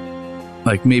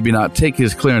 Like maybe not take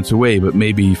his clearance away, but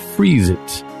maybe freeze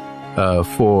it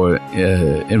for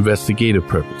investigative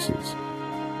purposes.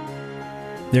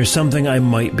 There's something I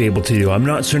might be able to do. I'm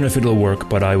not certain if it'll work,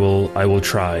 but I will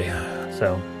try.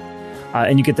 So...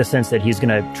 and you get the sense that he's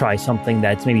going to try something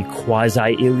that's maybe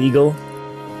quasi-illegal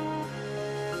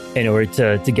in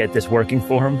order to get this working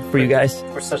for you guys.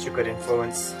 We're such a good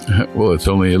influence. Well, it's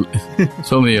only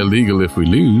illegal if we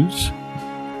lose.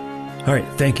 All right,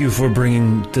 thank you for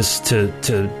bringing this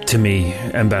to me,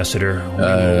 Ambassador.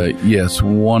 Yes,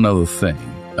 one other thing.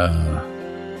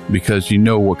 Because you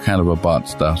know what kind of a bot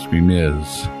Starscream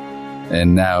is,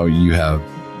 and now you have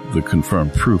the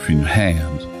confirmed proof in your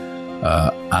hand.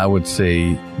 I would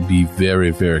say be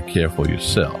very, very careful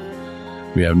yourself.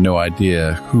 We have no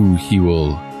idea who he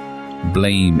will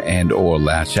blame and or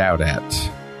lash out at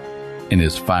in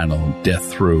his final death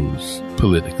throes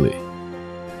politically.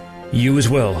 You as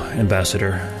well,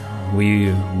 Ambassador.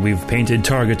 We've painted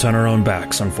targets on our own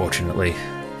backs, unfortunately.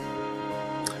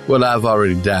 Well, I've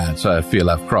already died, so I feel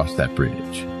I've crossed that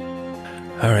bridge.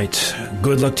 All right.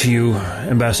 Good luck to you,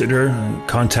 Ambassador.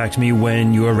 Contact me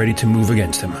when you are ready to move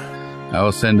against him. I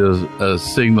will send a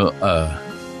signal,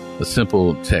 a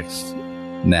simple text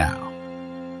now,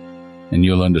 and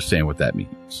you'll understand what that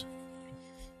means.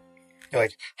 You're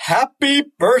like, "Happy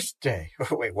birthday."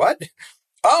 Wait, what?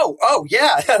 Oh,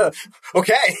 yeah.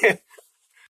 Okay.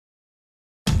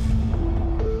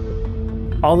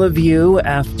 All of you,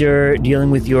 after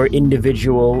dealing with your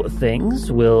individual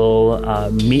things, will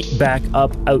meet back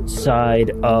up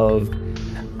outside of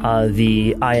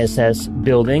the ISS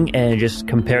building and just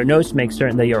compare notes, make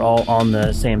certain that you're all on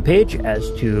the same page as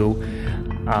to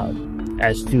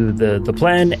the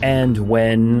plan and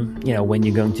when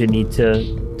you're going to need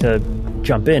to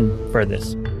jump in for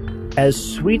this. As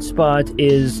Sweet Spot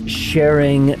is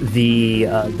sharing the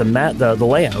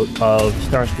layout of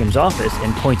Starscream's office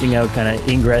and pointing out kind of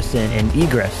ingress and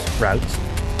egress routes,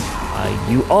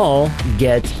 you all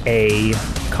get a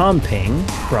comm ping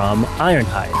from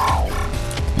Ironhide.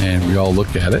 And we all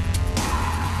look at it.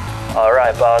 All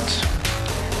right, bots.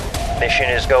 Mission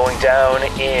is going down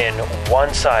in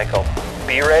 1 cycle.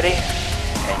 Be ready,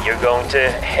 and you're going to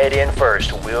head in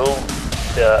first.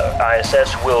 The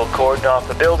ISS will cordon off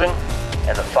the building,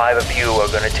 and the 5 of you are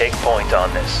going to take point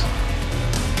on this.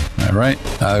 All right.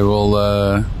 I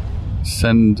will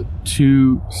send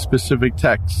 2 specific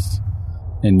texts,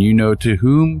 and you know to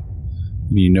whom,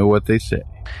 and you know what they say.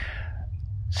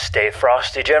 Stay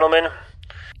frosty, gentlemen,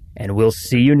 and we'll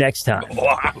see you next time.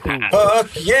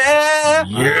 Yeah!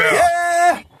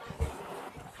 Yeah!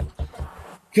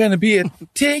 Gonna be a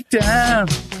takedown.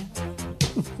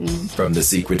 From the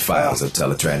secret files of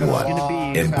Teletran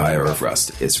 1, Empire of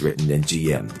Rust is written and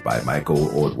GM'd by Michael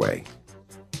Ordway.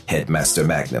 Headmaster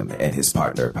Magnum and his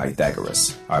partner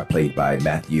Pythagoras are played by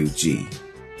Matthew G.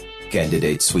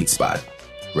 Candidate Sweet Spot,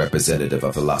 representative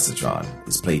of Velocitron,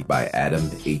 is played by Adam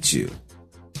H.U.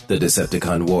 The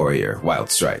Decepticon warrior Wild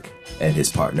Strike and his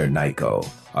partner Nyko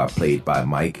are played by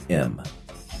Mike M.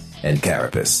 And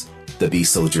Carapace, the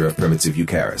beast soldier of primitive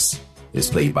Eucharis, is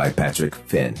played by Patrick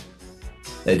Finn.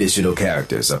 Additional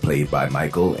characters are played by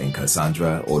Michael and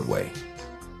Cassandra Ordway.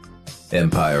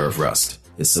 Empire of Rust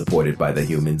is supported by the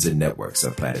humans and networks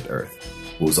of planet Earth,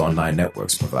 whose online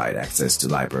networks provide access to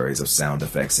libraries of sound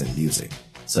effects and music,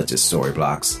 such as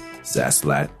Storyblocks,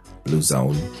 Zasplat, Blue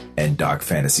Zone, and Dark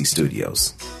Fantasy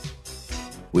Studios.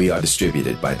 We are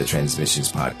distributed by the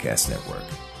Transmissions Podcast Network.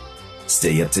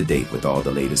 Stay up to date with all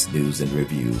the latest news and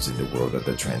reviews in the world of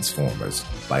the Transformers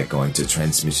by going to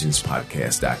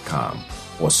transmissionspodcast.com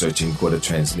or searching for the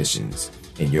Transmissions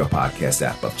in your podcast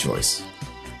app of choice.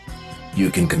 You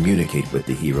can communicate with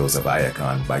the heroes of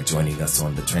Iacon by joining us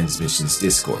on the Transmissions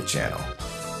Discord channel.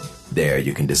 There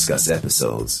you can discuss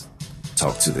episodes,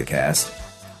 talk to the cast,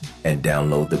 and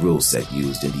download the rule set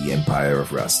used in the Empire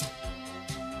of Rust.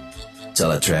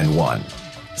 Teletran 1,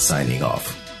 signing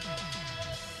off.